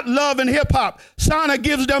are not loving hip hop. Sana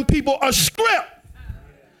gives them people a script.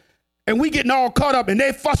 And we getting all caught up and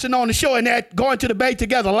they fussing on the show and they're going to the bay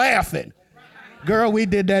together laughing. Girl, we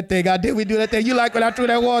did that thing. We do that thing. You like when I threw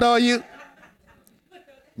that water on you? 1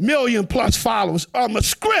 million+ followers. I'm a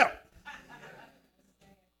script.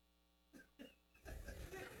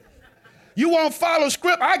 You won't follow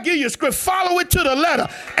script? I give you a script. Follow it to the letter.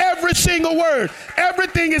 Every single word.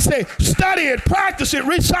 Everything it says. Study it. Practice it.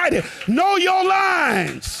 Recite it. Know your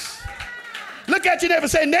lines. Look at your neighbor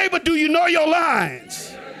and say, neighbor, do you know your lines?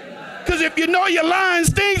 Because if you know your lines,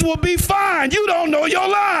 things will be fine. You don't know your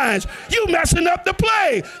lines. You messing up the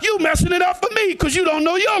play. You messing it up for me because you don't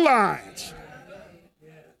know your lines.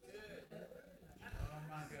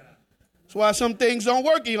 That's why some things don't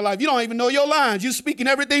work in your life. You don't even know your lines. You're speaking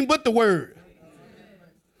everything but the word.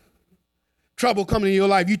 Trouble coming in your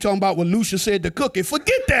life. You talking about what Lucius said to Cookie.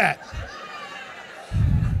 Forget that.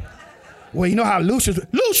 Well, you know how Lucius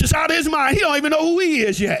out of his mind. He don't even know who he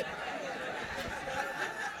is yet.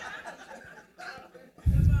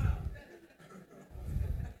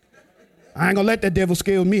 I ain't gonna let that devil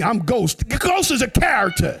scare me. I'm Ghost. Ghost is a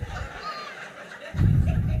character.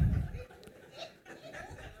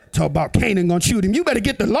 Talk about Canaan gonna shoot him. You better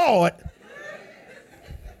get the Lord.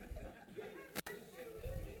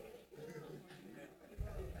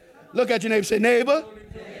 Look at your neighbor and say, neighbor,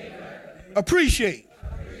 appreciate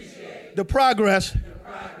the progress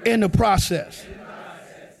in the process.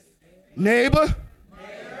 Neighbor,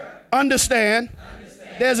 understand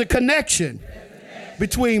there's a connection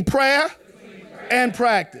between prayer and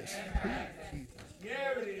practice.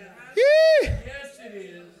 Yeah.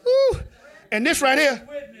 Woo. And this right here,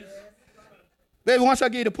 baby, once I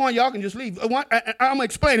give you the point, y'all can just leave. I'm going to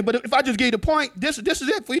explain it, but if I just give you the point, this is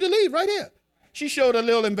it for you to leave right here. She showed a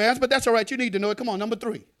little advance, but that's all right. You need to know it. Come on, number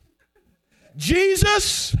 3.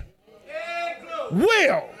 Jesus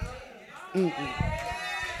will.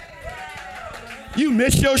 You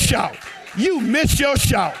missed your shout. You missed your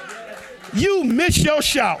shout. You missed your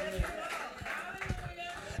shout.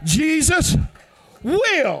 Jesus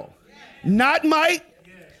will. Not might.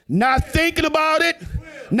 Not thinking about it.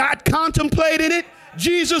 Not contemplating it.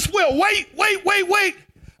 Jesus will. Wait.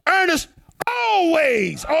 Ernest,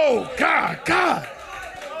 always. Oh, God.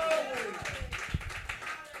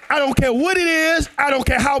 I don't care what it is. I don't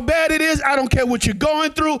care how bad it is. I don't care what you're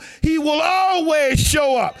going through. He will always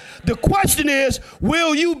show up. The question is,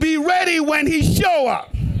 will you be ready when he show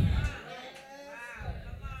up?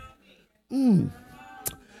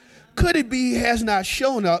 Could it be he has not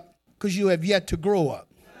shown up because you have yet to grow up?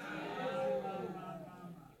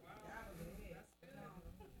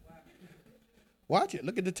 Watch it.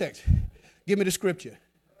 Look at the text. Give me the scripture.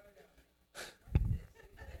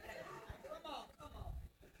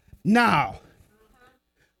 Now,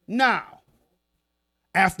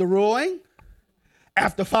 after rowing,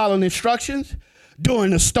 after following instructions,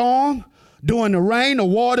 during the storm, during the rain, the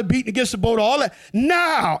water beating against the boat, all that.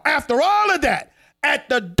 Now, after all of that, at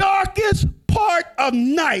the darkest part of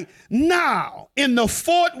night, now, in the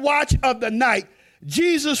fourth watch of the night,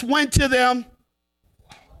 Jesus went to them.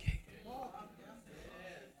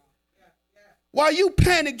 While you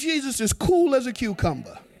panic, Jesus is cool as a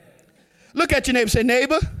cucumber. Look at your neighbor. Say,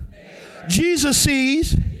 neighbor, Jesus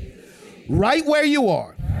sees right where you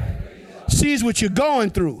are, sees what you're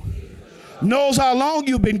going through, knows how long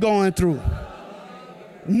you've been going through,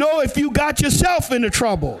 know if you got yourself into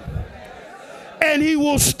trouble, and he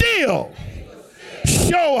will still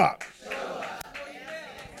show up.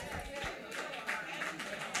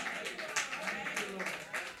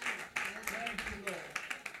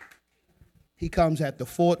 He comes at the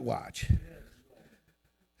fourth watch.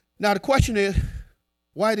 Now the question is,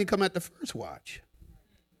 why did he come at the first watch?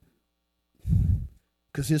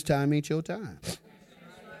 Because his time ain't your time.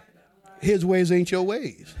 His ways ain't your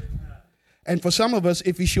ways. And for some of us,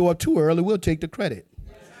 if he show up too early, we'll take the credit.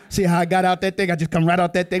 See how I got out that thing? I just come right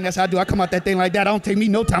out that thing. That's how I do. I come out that thing like that. I don't take me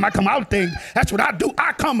no time. I come out things. That's what I do.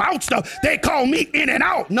 I come out stuff. They call me in and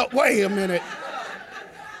out. No, wait a minute.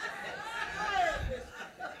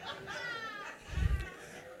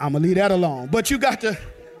 I'm going to leave that alone. But you got to.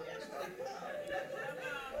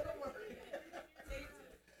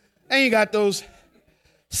 And you got those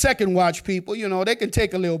second watch people, you know, they can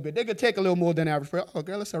take a little bit. They can take a little more than average. Oh,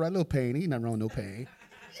 girl, that's all right. A little pain. Ain't nothing wrong with no pain.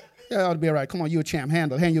 Yeah, ought to be all right. Come on, you a champ.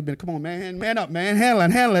 Handle it. Come on, man. Man up, man.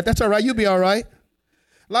 Handle it. That's all right. You'll be all right.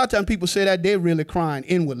 A lot of times people say that they're really crying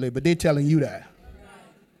inwardly, but they're telling you that.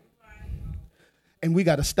 And we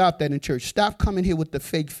got to stop that in church. Stop coming here with the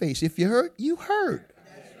fake face. If you hurt, you hurt.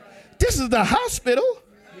 This is the hospital.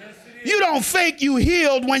 You don't fake you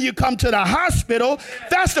healed when you come to the hospital.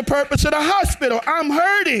 That's the purpose of the hospital. I'm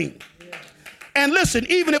hurting. And listen,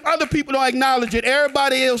 even if other people don't acknowledge it,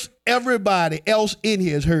 everybody else in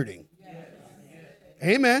here is hurting.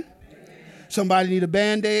 Amen. Somebody need a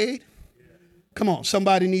Band-Aid. Come on,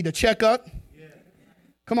 somebody need a checkup.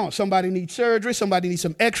 Come on, somebody needs surgery. Somebody needs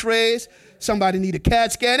some x-rays. Somebody need a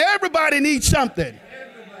CAT scan. Everybody needs something.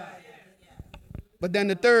 But then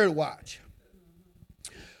the third watch.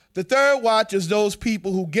 The third watch is those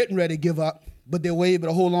people who getting ready to give up, but they're able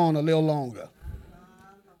to hold on a little longer.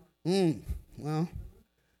 Well,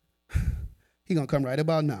 he gonna come right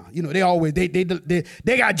about now. You know,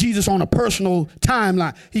 they got Jesus on a personal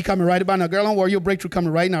timeline. He coming right about now. Girl, don't worry, your breakthrough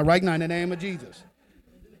coming right now in the name of Jesus.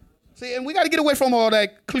 See, and we got to get away from all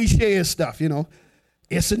that cliche stuff, you know.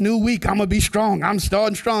 It's a new week. I'm gonna be strong. I'm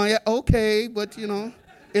starting strong. Yeah, okay, but you know,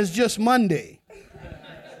 it's just Monday.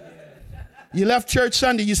 You left church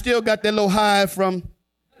Sunday, you still got that little high from,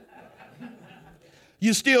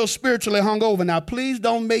 you still spiritually hungover. Now, please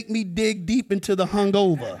don't make me dig deep into the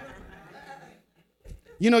hungover.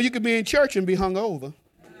 You know, you could be in church and be hungover.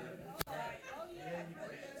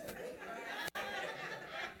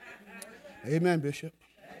 Amen, Bishop.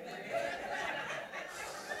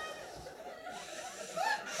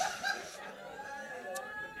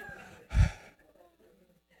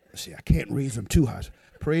 Let's see, I can't raise him too high.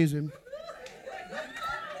 Praise him.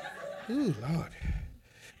 Ooh, Lord.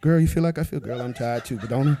 Girl, you feel like I feel? Girl, I'm tired too. But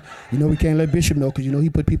don't, you know, we can't let Bishop know because, you know, he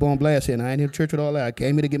put people on blast here. And I ain't in church with all that. I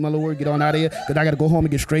came here to get my little word, get on out of here because I got to go home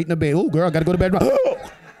and get straight in the bed. Oh, girl, I got to go to bed.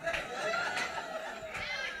 Oh!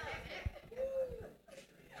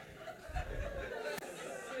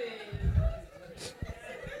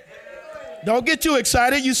 Don't get too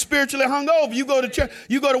excited. You spiritually hungover. You go to church.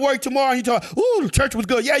 You go to work tomorrow and you talk, ooh, the church was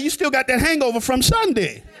good. Yeah, you still got that hangover from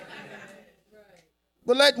Sunday.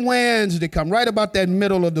 But let Wednesday come right about that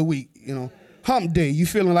middle of the week, you know. Hump day, you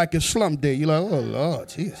feeling like it's slump day. You're like, oh, Lord,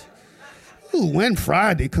 jeez. Ooh, when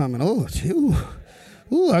Friday coming? Oh, gee,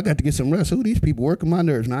 ooh, I got to get some rest. Ooh, these people working my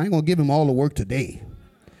nerves. Now, I ain't going to give them all the work today.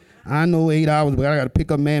 I know 8 hours, but I got to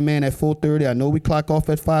pick up man at 4:30. I know we clock off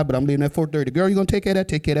at 5, but I'm leaving at 4:30. Girl, you going to take care of that?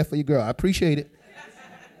 Take care of that for your girl. I appreciate it.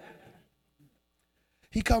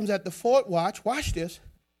 He comes at the fourth watch. Watch this.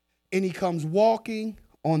 And he comes walking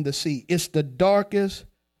on the sea. It's the darkest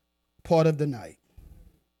part of the night.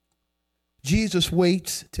 Jesus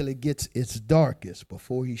waits till it gets its darkest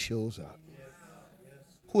before he shows up.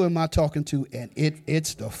 Who am I talking to? And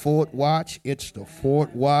it's the fourth watch. It's the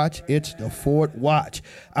fourth watch. It's the fourth watch.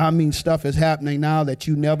 I mean, stuff is happening now that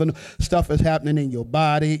you never know. Stuff is happening in your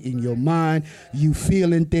body, in your mind. You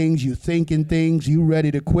feeling things, you thinking things, you ready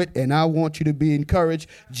to quit. And I want you to be encouraged.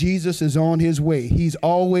 Jesus is on his way. He's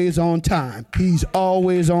always on time. He's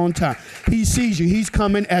always on time. He sees you. He's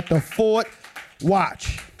coming at the fourth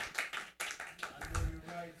watch.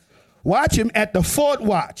 Watch him at the fourth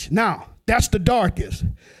watch. Now, that's the darkest.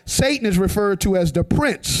 Satan is referred to as the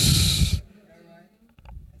prince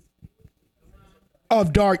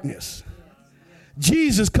of darkness.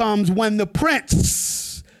 Jesus comes when the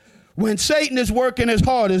prince, when Satan is working as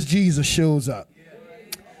hard as Jesus shows up.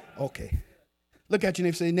 Okay. Look at your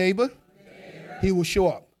neighbor, say, neighbor, he will show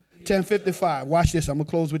up. 10:55. Watch this. I'm going to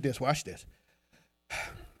close with this. Watch this.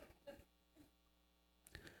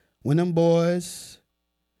 When them boys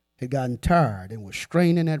had gotten tired and were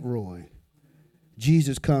straining at rowing,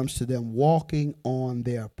 Jesus comes to them walking on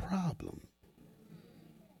their problem.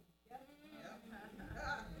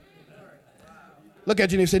 Look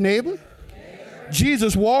at your neighbor, say, neighbor,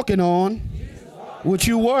 Jesus walking on what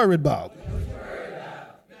you worried about.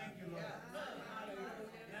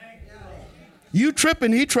 You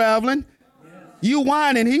tripping, he traveling. You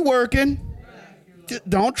whining, he working.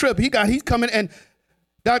 Don't trip. He's coming, and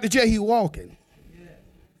Dr. J, he walking.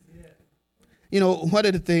 You know, one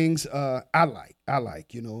of the things I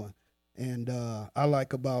like, you know, and I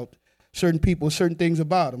like about certain people, certain things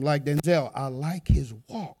about him, like Denzel. I like his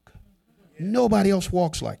walk. Nobody else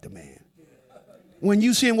walks like the man. When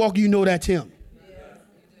you see him walk, you know that's him,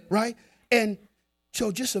 right? And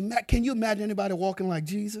so just can you imagine anybody walking like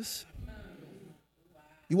Jesus?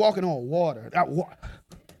 You walking on water. How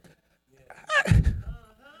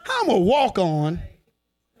I'm going to walk on?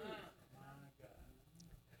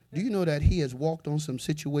 Do you know that he has walked on some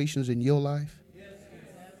situations in your life?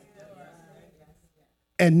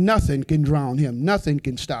 And nothing can drown him. Nothing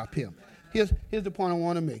can stop him. Here's the point I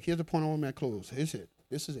want to make. Here's the point I want to make. Close. Here's it.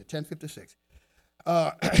 This is it. 10:56.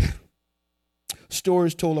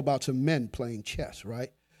 Stories told about some men playing chess, right?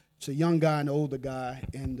 It's a young guy and an older guy.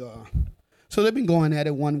 And so they've been going at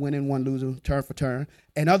it, one winning, one losing, turn for turn.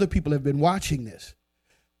 And other people have been watching this.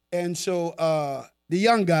 And so the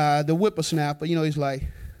young guy, the whippersnapper, you know, he's like,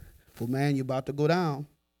 well, man, you're about to go down.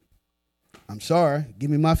 I'm sorry. Give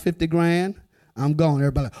me my 50 grand. I'm gone.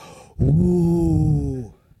 Everybody like,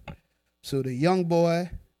 ooh. So the young boy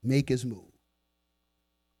make his move.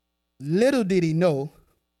 Little did he know,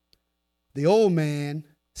 the old man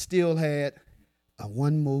still had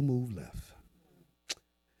one more move left.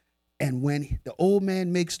 And when the old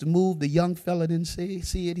man makes the move, the young fella didn't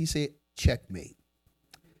see it. He said, checkmate.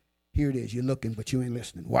 Here it is. You're looking, but you ain't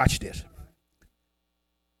listening. Watch this.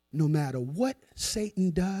 No matter what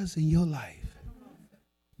Satan does in your life,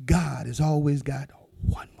 God has always got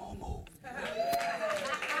one more move.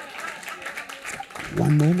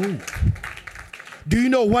 One more move. Do you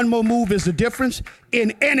know one more move is the difference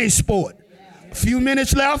in any sport? A few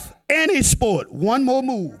minutes left, any sport, one more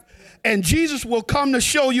move. And Jesus will come to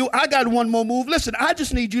show you, I got one more move. Listen, I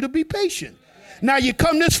just need you to be patient. Now you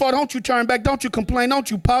come this far, don't you turn back, don't you complain,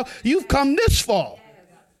 don't you pout. You've come this far.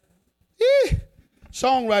 Yeah.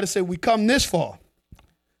 Songwriter said, we come this far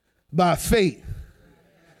by faith,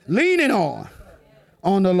 leaning on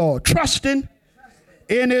the Lord, trusting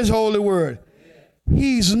in his holy word.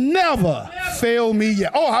 He's never failed me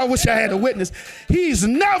yet. Oh, I wish I had a witness. He's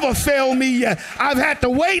never failed me yet. I've had to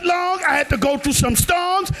wait long. I had to go through some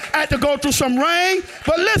storms. I had to go through some rain.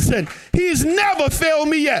 But listen, he's never failed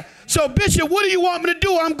me yet. So, Bishop, what do you want me to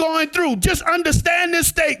do? I'm going through. Just understand this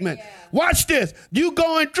statement. Watch this. You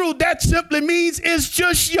going through, that simply means it's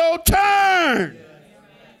just your turn.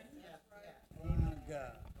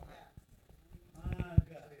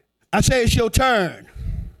 I say it's your turn.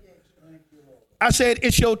 I said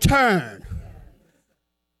it's your turn.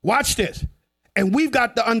 Watch this. And we've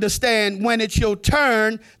got to understand when it's your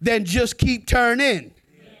turn, then just keep turning.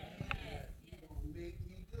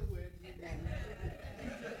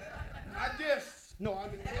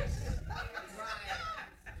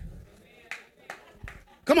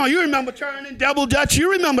 Come on, you remember turning, double dutch.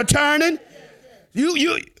 You remember turning.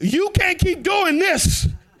 You can't keep doing this.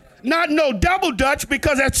 Not no double dutch,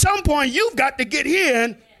 because at some point you've got to get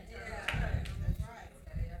here.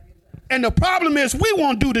 And the problem is we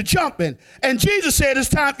won't do the jumping. And Jesus said it's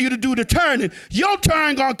time for you to do the turning. Your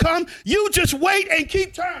turn gonna come. You just wait and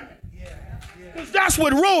keep turning. That's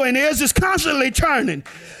what rowing is. It's constantly turning.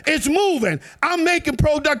 It's moving. I'm making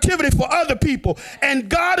productivity for other people. And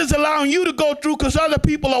God is allowing you to go through because other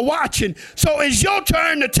people are watching. So it's your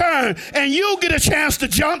turn to turn and you get a chance to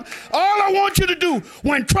jump. All I want you to do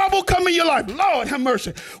when trouble come in your life, Lord have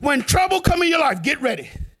mercy. When trouble come in your life, get ready.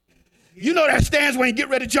 You know that stands when you get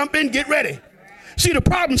ready to jump in, get ready. See the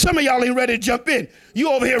problem, some of y'all ain't ready to jump in.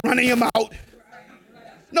 You over here running your mouth.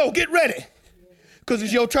 No, get ready. Because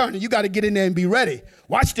it's your turn and you got to get in there and be ready.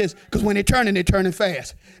 Watch this, because when they're turning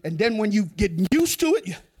fast. And then when you get used to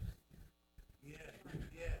it,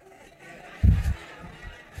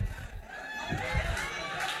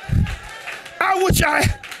 I wish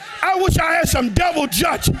I had some double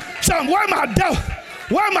Dutch. Where my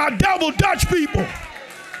double Dutch people?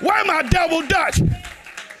 Where my double Dutch?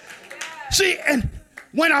 See, and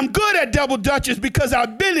when I'm good at double Dutch, it's because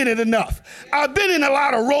I've been in it enough. I've been in a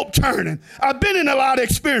lot of rope turning. I've been in a lot of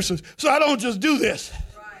experiences. So I don't just do this.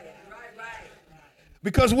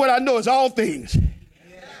 Because what I know is all things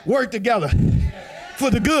work together for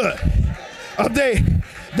the good of they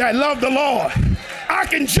that love the Lord. I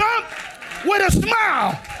can jump with a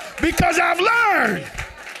smile because I've learned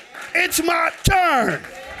it's my turn.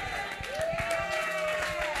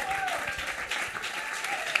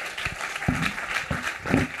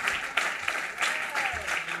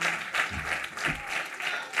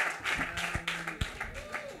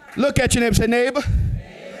 Look at your neighbor and say, neighbor,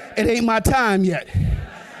 it ain't my time yet.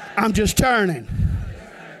 I'm just turning.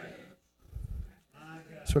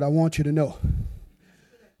 That's what I want you to know.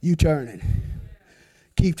 You turning.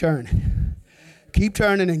 Keep turning. Keep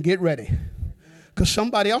turning and get ready. Because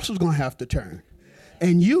somebody else is going to have to turn.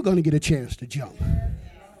 And you're going to get a chance to jump.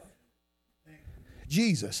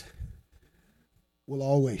 Jesus will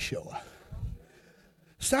always show up.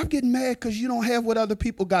 Stop getting mad because you don't have what other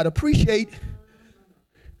people got. Appreciate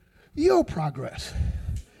your progress.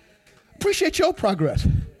 Appreciate your progress.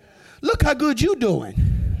 Look how good you're doing.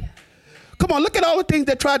 Come on, look at all the things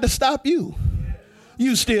that tried to stop you.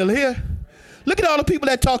 You still here. Look at all the people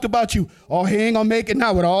that talked about you. Oh, he ain't gonna make it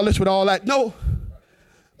now with all this, with all that. No.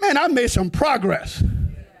 Man, I made some progress.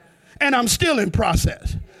 And I'm still in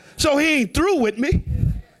process. So he ain't through with me.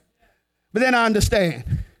 But then I understand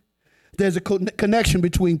there's a connection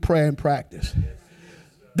between prayer and practice.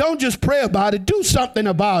 Don't just pray about it. Do something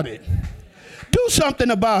about it. Do something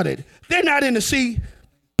about it. They're not in the seat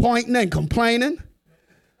pointing and complaining.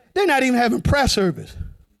 They're not even having prayer service.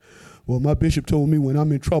 Well, my bishop told me when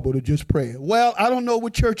I'm in trouble to just pray. Well, I don't know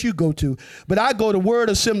what church you go to, but I go to Word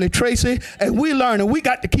Assembly Tracy, and we learn, and we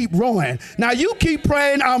got to keep rowing. Now, you keep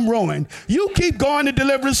praying, I'm rowing. You keep going to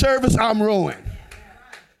deliverance service, I'm rowing.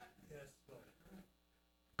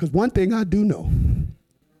 Because one thing I do know,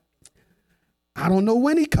 I don't know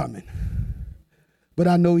when he's coming, but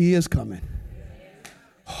I know he is coming.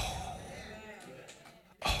 Oh,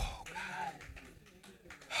 God.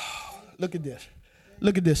 Look at this.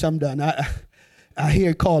 Look at this. I'm done. I hear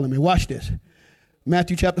it calling me. Watch this.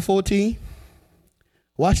 Matthew chapter 14.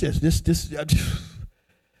 Watch this. This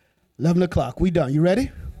 11 o'clock. We done. You ready?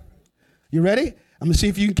 You ready? I'm going to see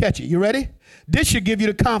if you can catch it. You ready? This should give you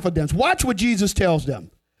the confidence. Watch what Jesus tells them.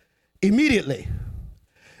 Immediately,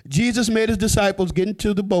 Jesus made his disciples get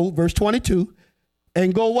into the boat, verse 22,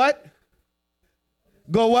 and go what?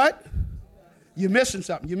 Go what? You're missing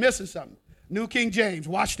something. You're missing something. New King James.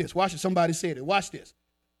 Watch this. Watch it. Somebody said it. Watch this.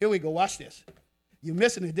 Here we go. Watch this. You're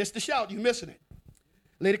missing it. This the shout. You're missing it.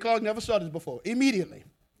 Lady Clark never saw this before. Immediately,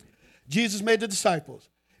 Jesus made the disciples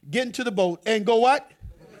get into the boat and go what?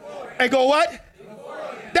 And go what?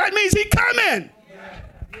 That means he coming.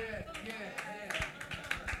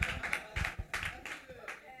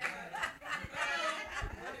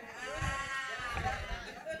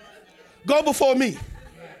 Go before me.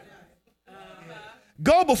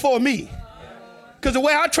 Go before me. Because the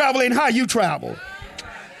way I travel ain't how you travel.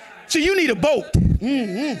 See, you need a boat.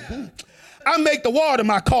 Mm-hmm. I make the water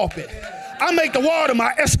my carpet. I make the water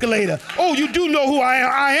my escalator. Oh, you do know who I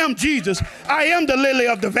am. I am Jesus. I am the lily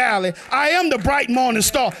of the valley. I am the bright morning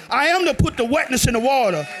star. I am to put the wetness in the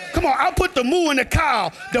water. Come on, I put the moo in the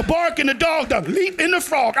cow, the bark in the dog, the leap in the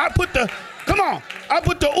frog. I put the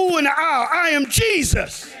ooh in the owl. I am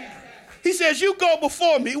Jesus. He says, you go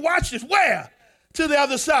before me. Watch this. Where? To the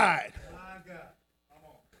other side.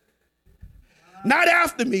 Not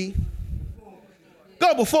after me.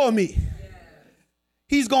 Go before me.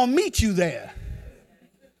 He's going to meet you there.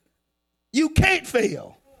 You can't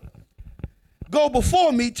fail. Go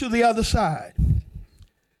before me to the other side.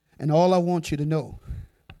 And all I want you to know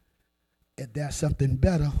is there's something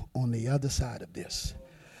better on the other side of this.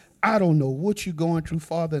 I don't know what you're going through,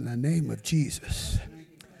 Father, in the name of Jesus.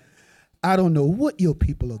 I don't know what your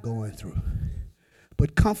people are going through,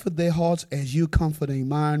 but comfort their hearts as you comforting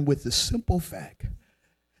mine with the simple fact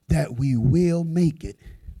that we will make it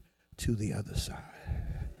to the other side.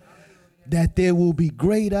 That there will be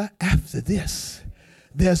greater after this.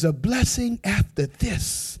 There's a blessing after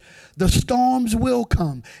this. The storms will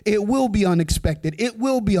come. It will be unexpected. It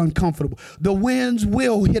will be uncomfortable. The winds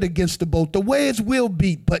will hit against the boat. The waves will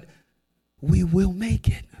beat, but we will make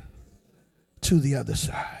it to the other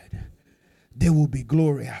side. There will be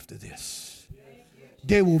glory after this.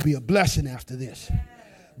 There will be a blessing after this.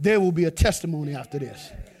 There will be a testimony after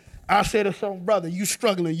this. I say to some brother, you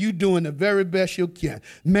struggling, you doing the very best you can.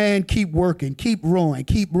 Man, keep working, keep rowing,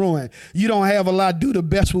 keep rowing. You don't have a lot, do the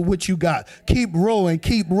best with what you got. Keep rowing,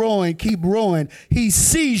 keep rowing, keep rowing. He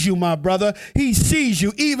sees you, my brother. He sees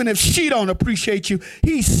you. Even if she don't appreciate you,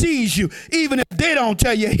 he sees you. Even if they don't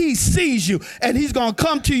tell you, he sees you. And he's going to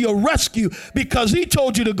come to your rescue because he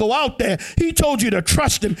told you to go out there. He told you to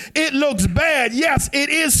trust him. It looks bad. Yes, it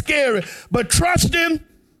is scary, but trust him.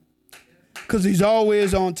 Because he's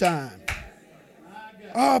always on time.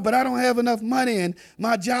 Oh, but I don't have enough money and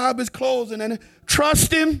my job is closing. And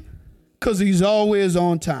trust him because he's always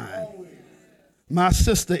on time. My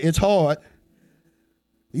sister, it's hard.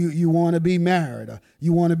 You want to be married. Or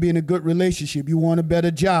you want to be in a good relationship. You want a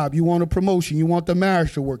better job. You want a promotion. You want the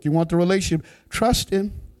marriage to work. You want the relationship. Trust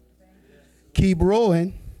him. Keep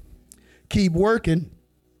rowing. Keep working.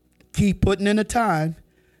 Keep putting in the time.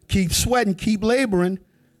 Keep sweating. Keep laboring.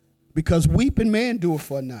 Because weeping may endure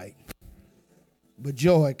for a night, but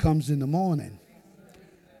joy comes in the morning.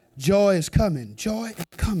 Joy is coming. Joy is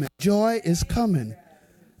coming. Joy is coming.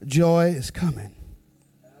 Joy is coming.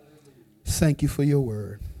 Thank you for your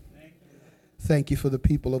word. Thank you for the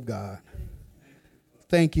people of God.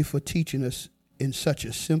 Thank you for teaching us in such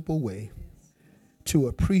a simple way to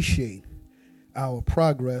appreciate our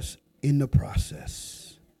progress in the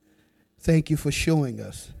process. Thank you for showing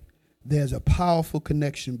us there's a powerful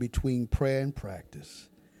connection between prayer and practice.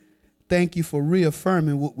 Thank you for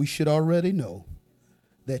reaffirming what we should already know,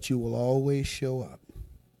 that you will always show up.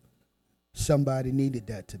 Somebody needed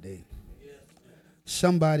that today.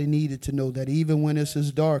 Somebody needed to know that even when it's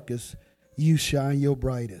as darkest, you shine your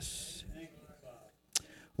brightest.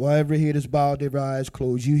 While every head is bowed, every eye is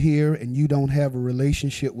closed, you hear and you don't have a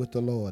relationship with the Lord.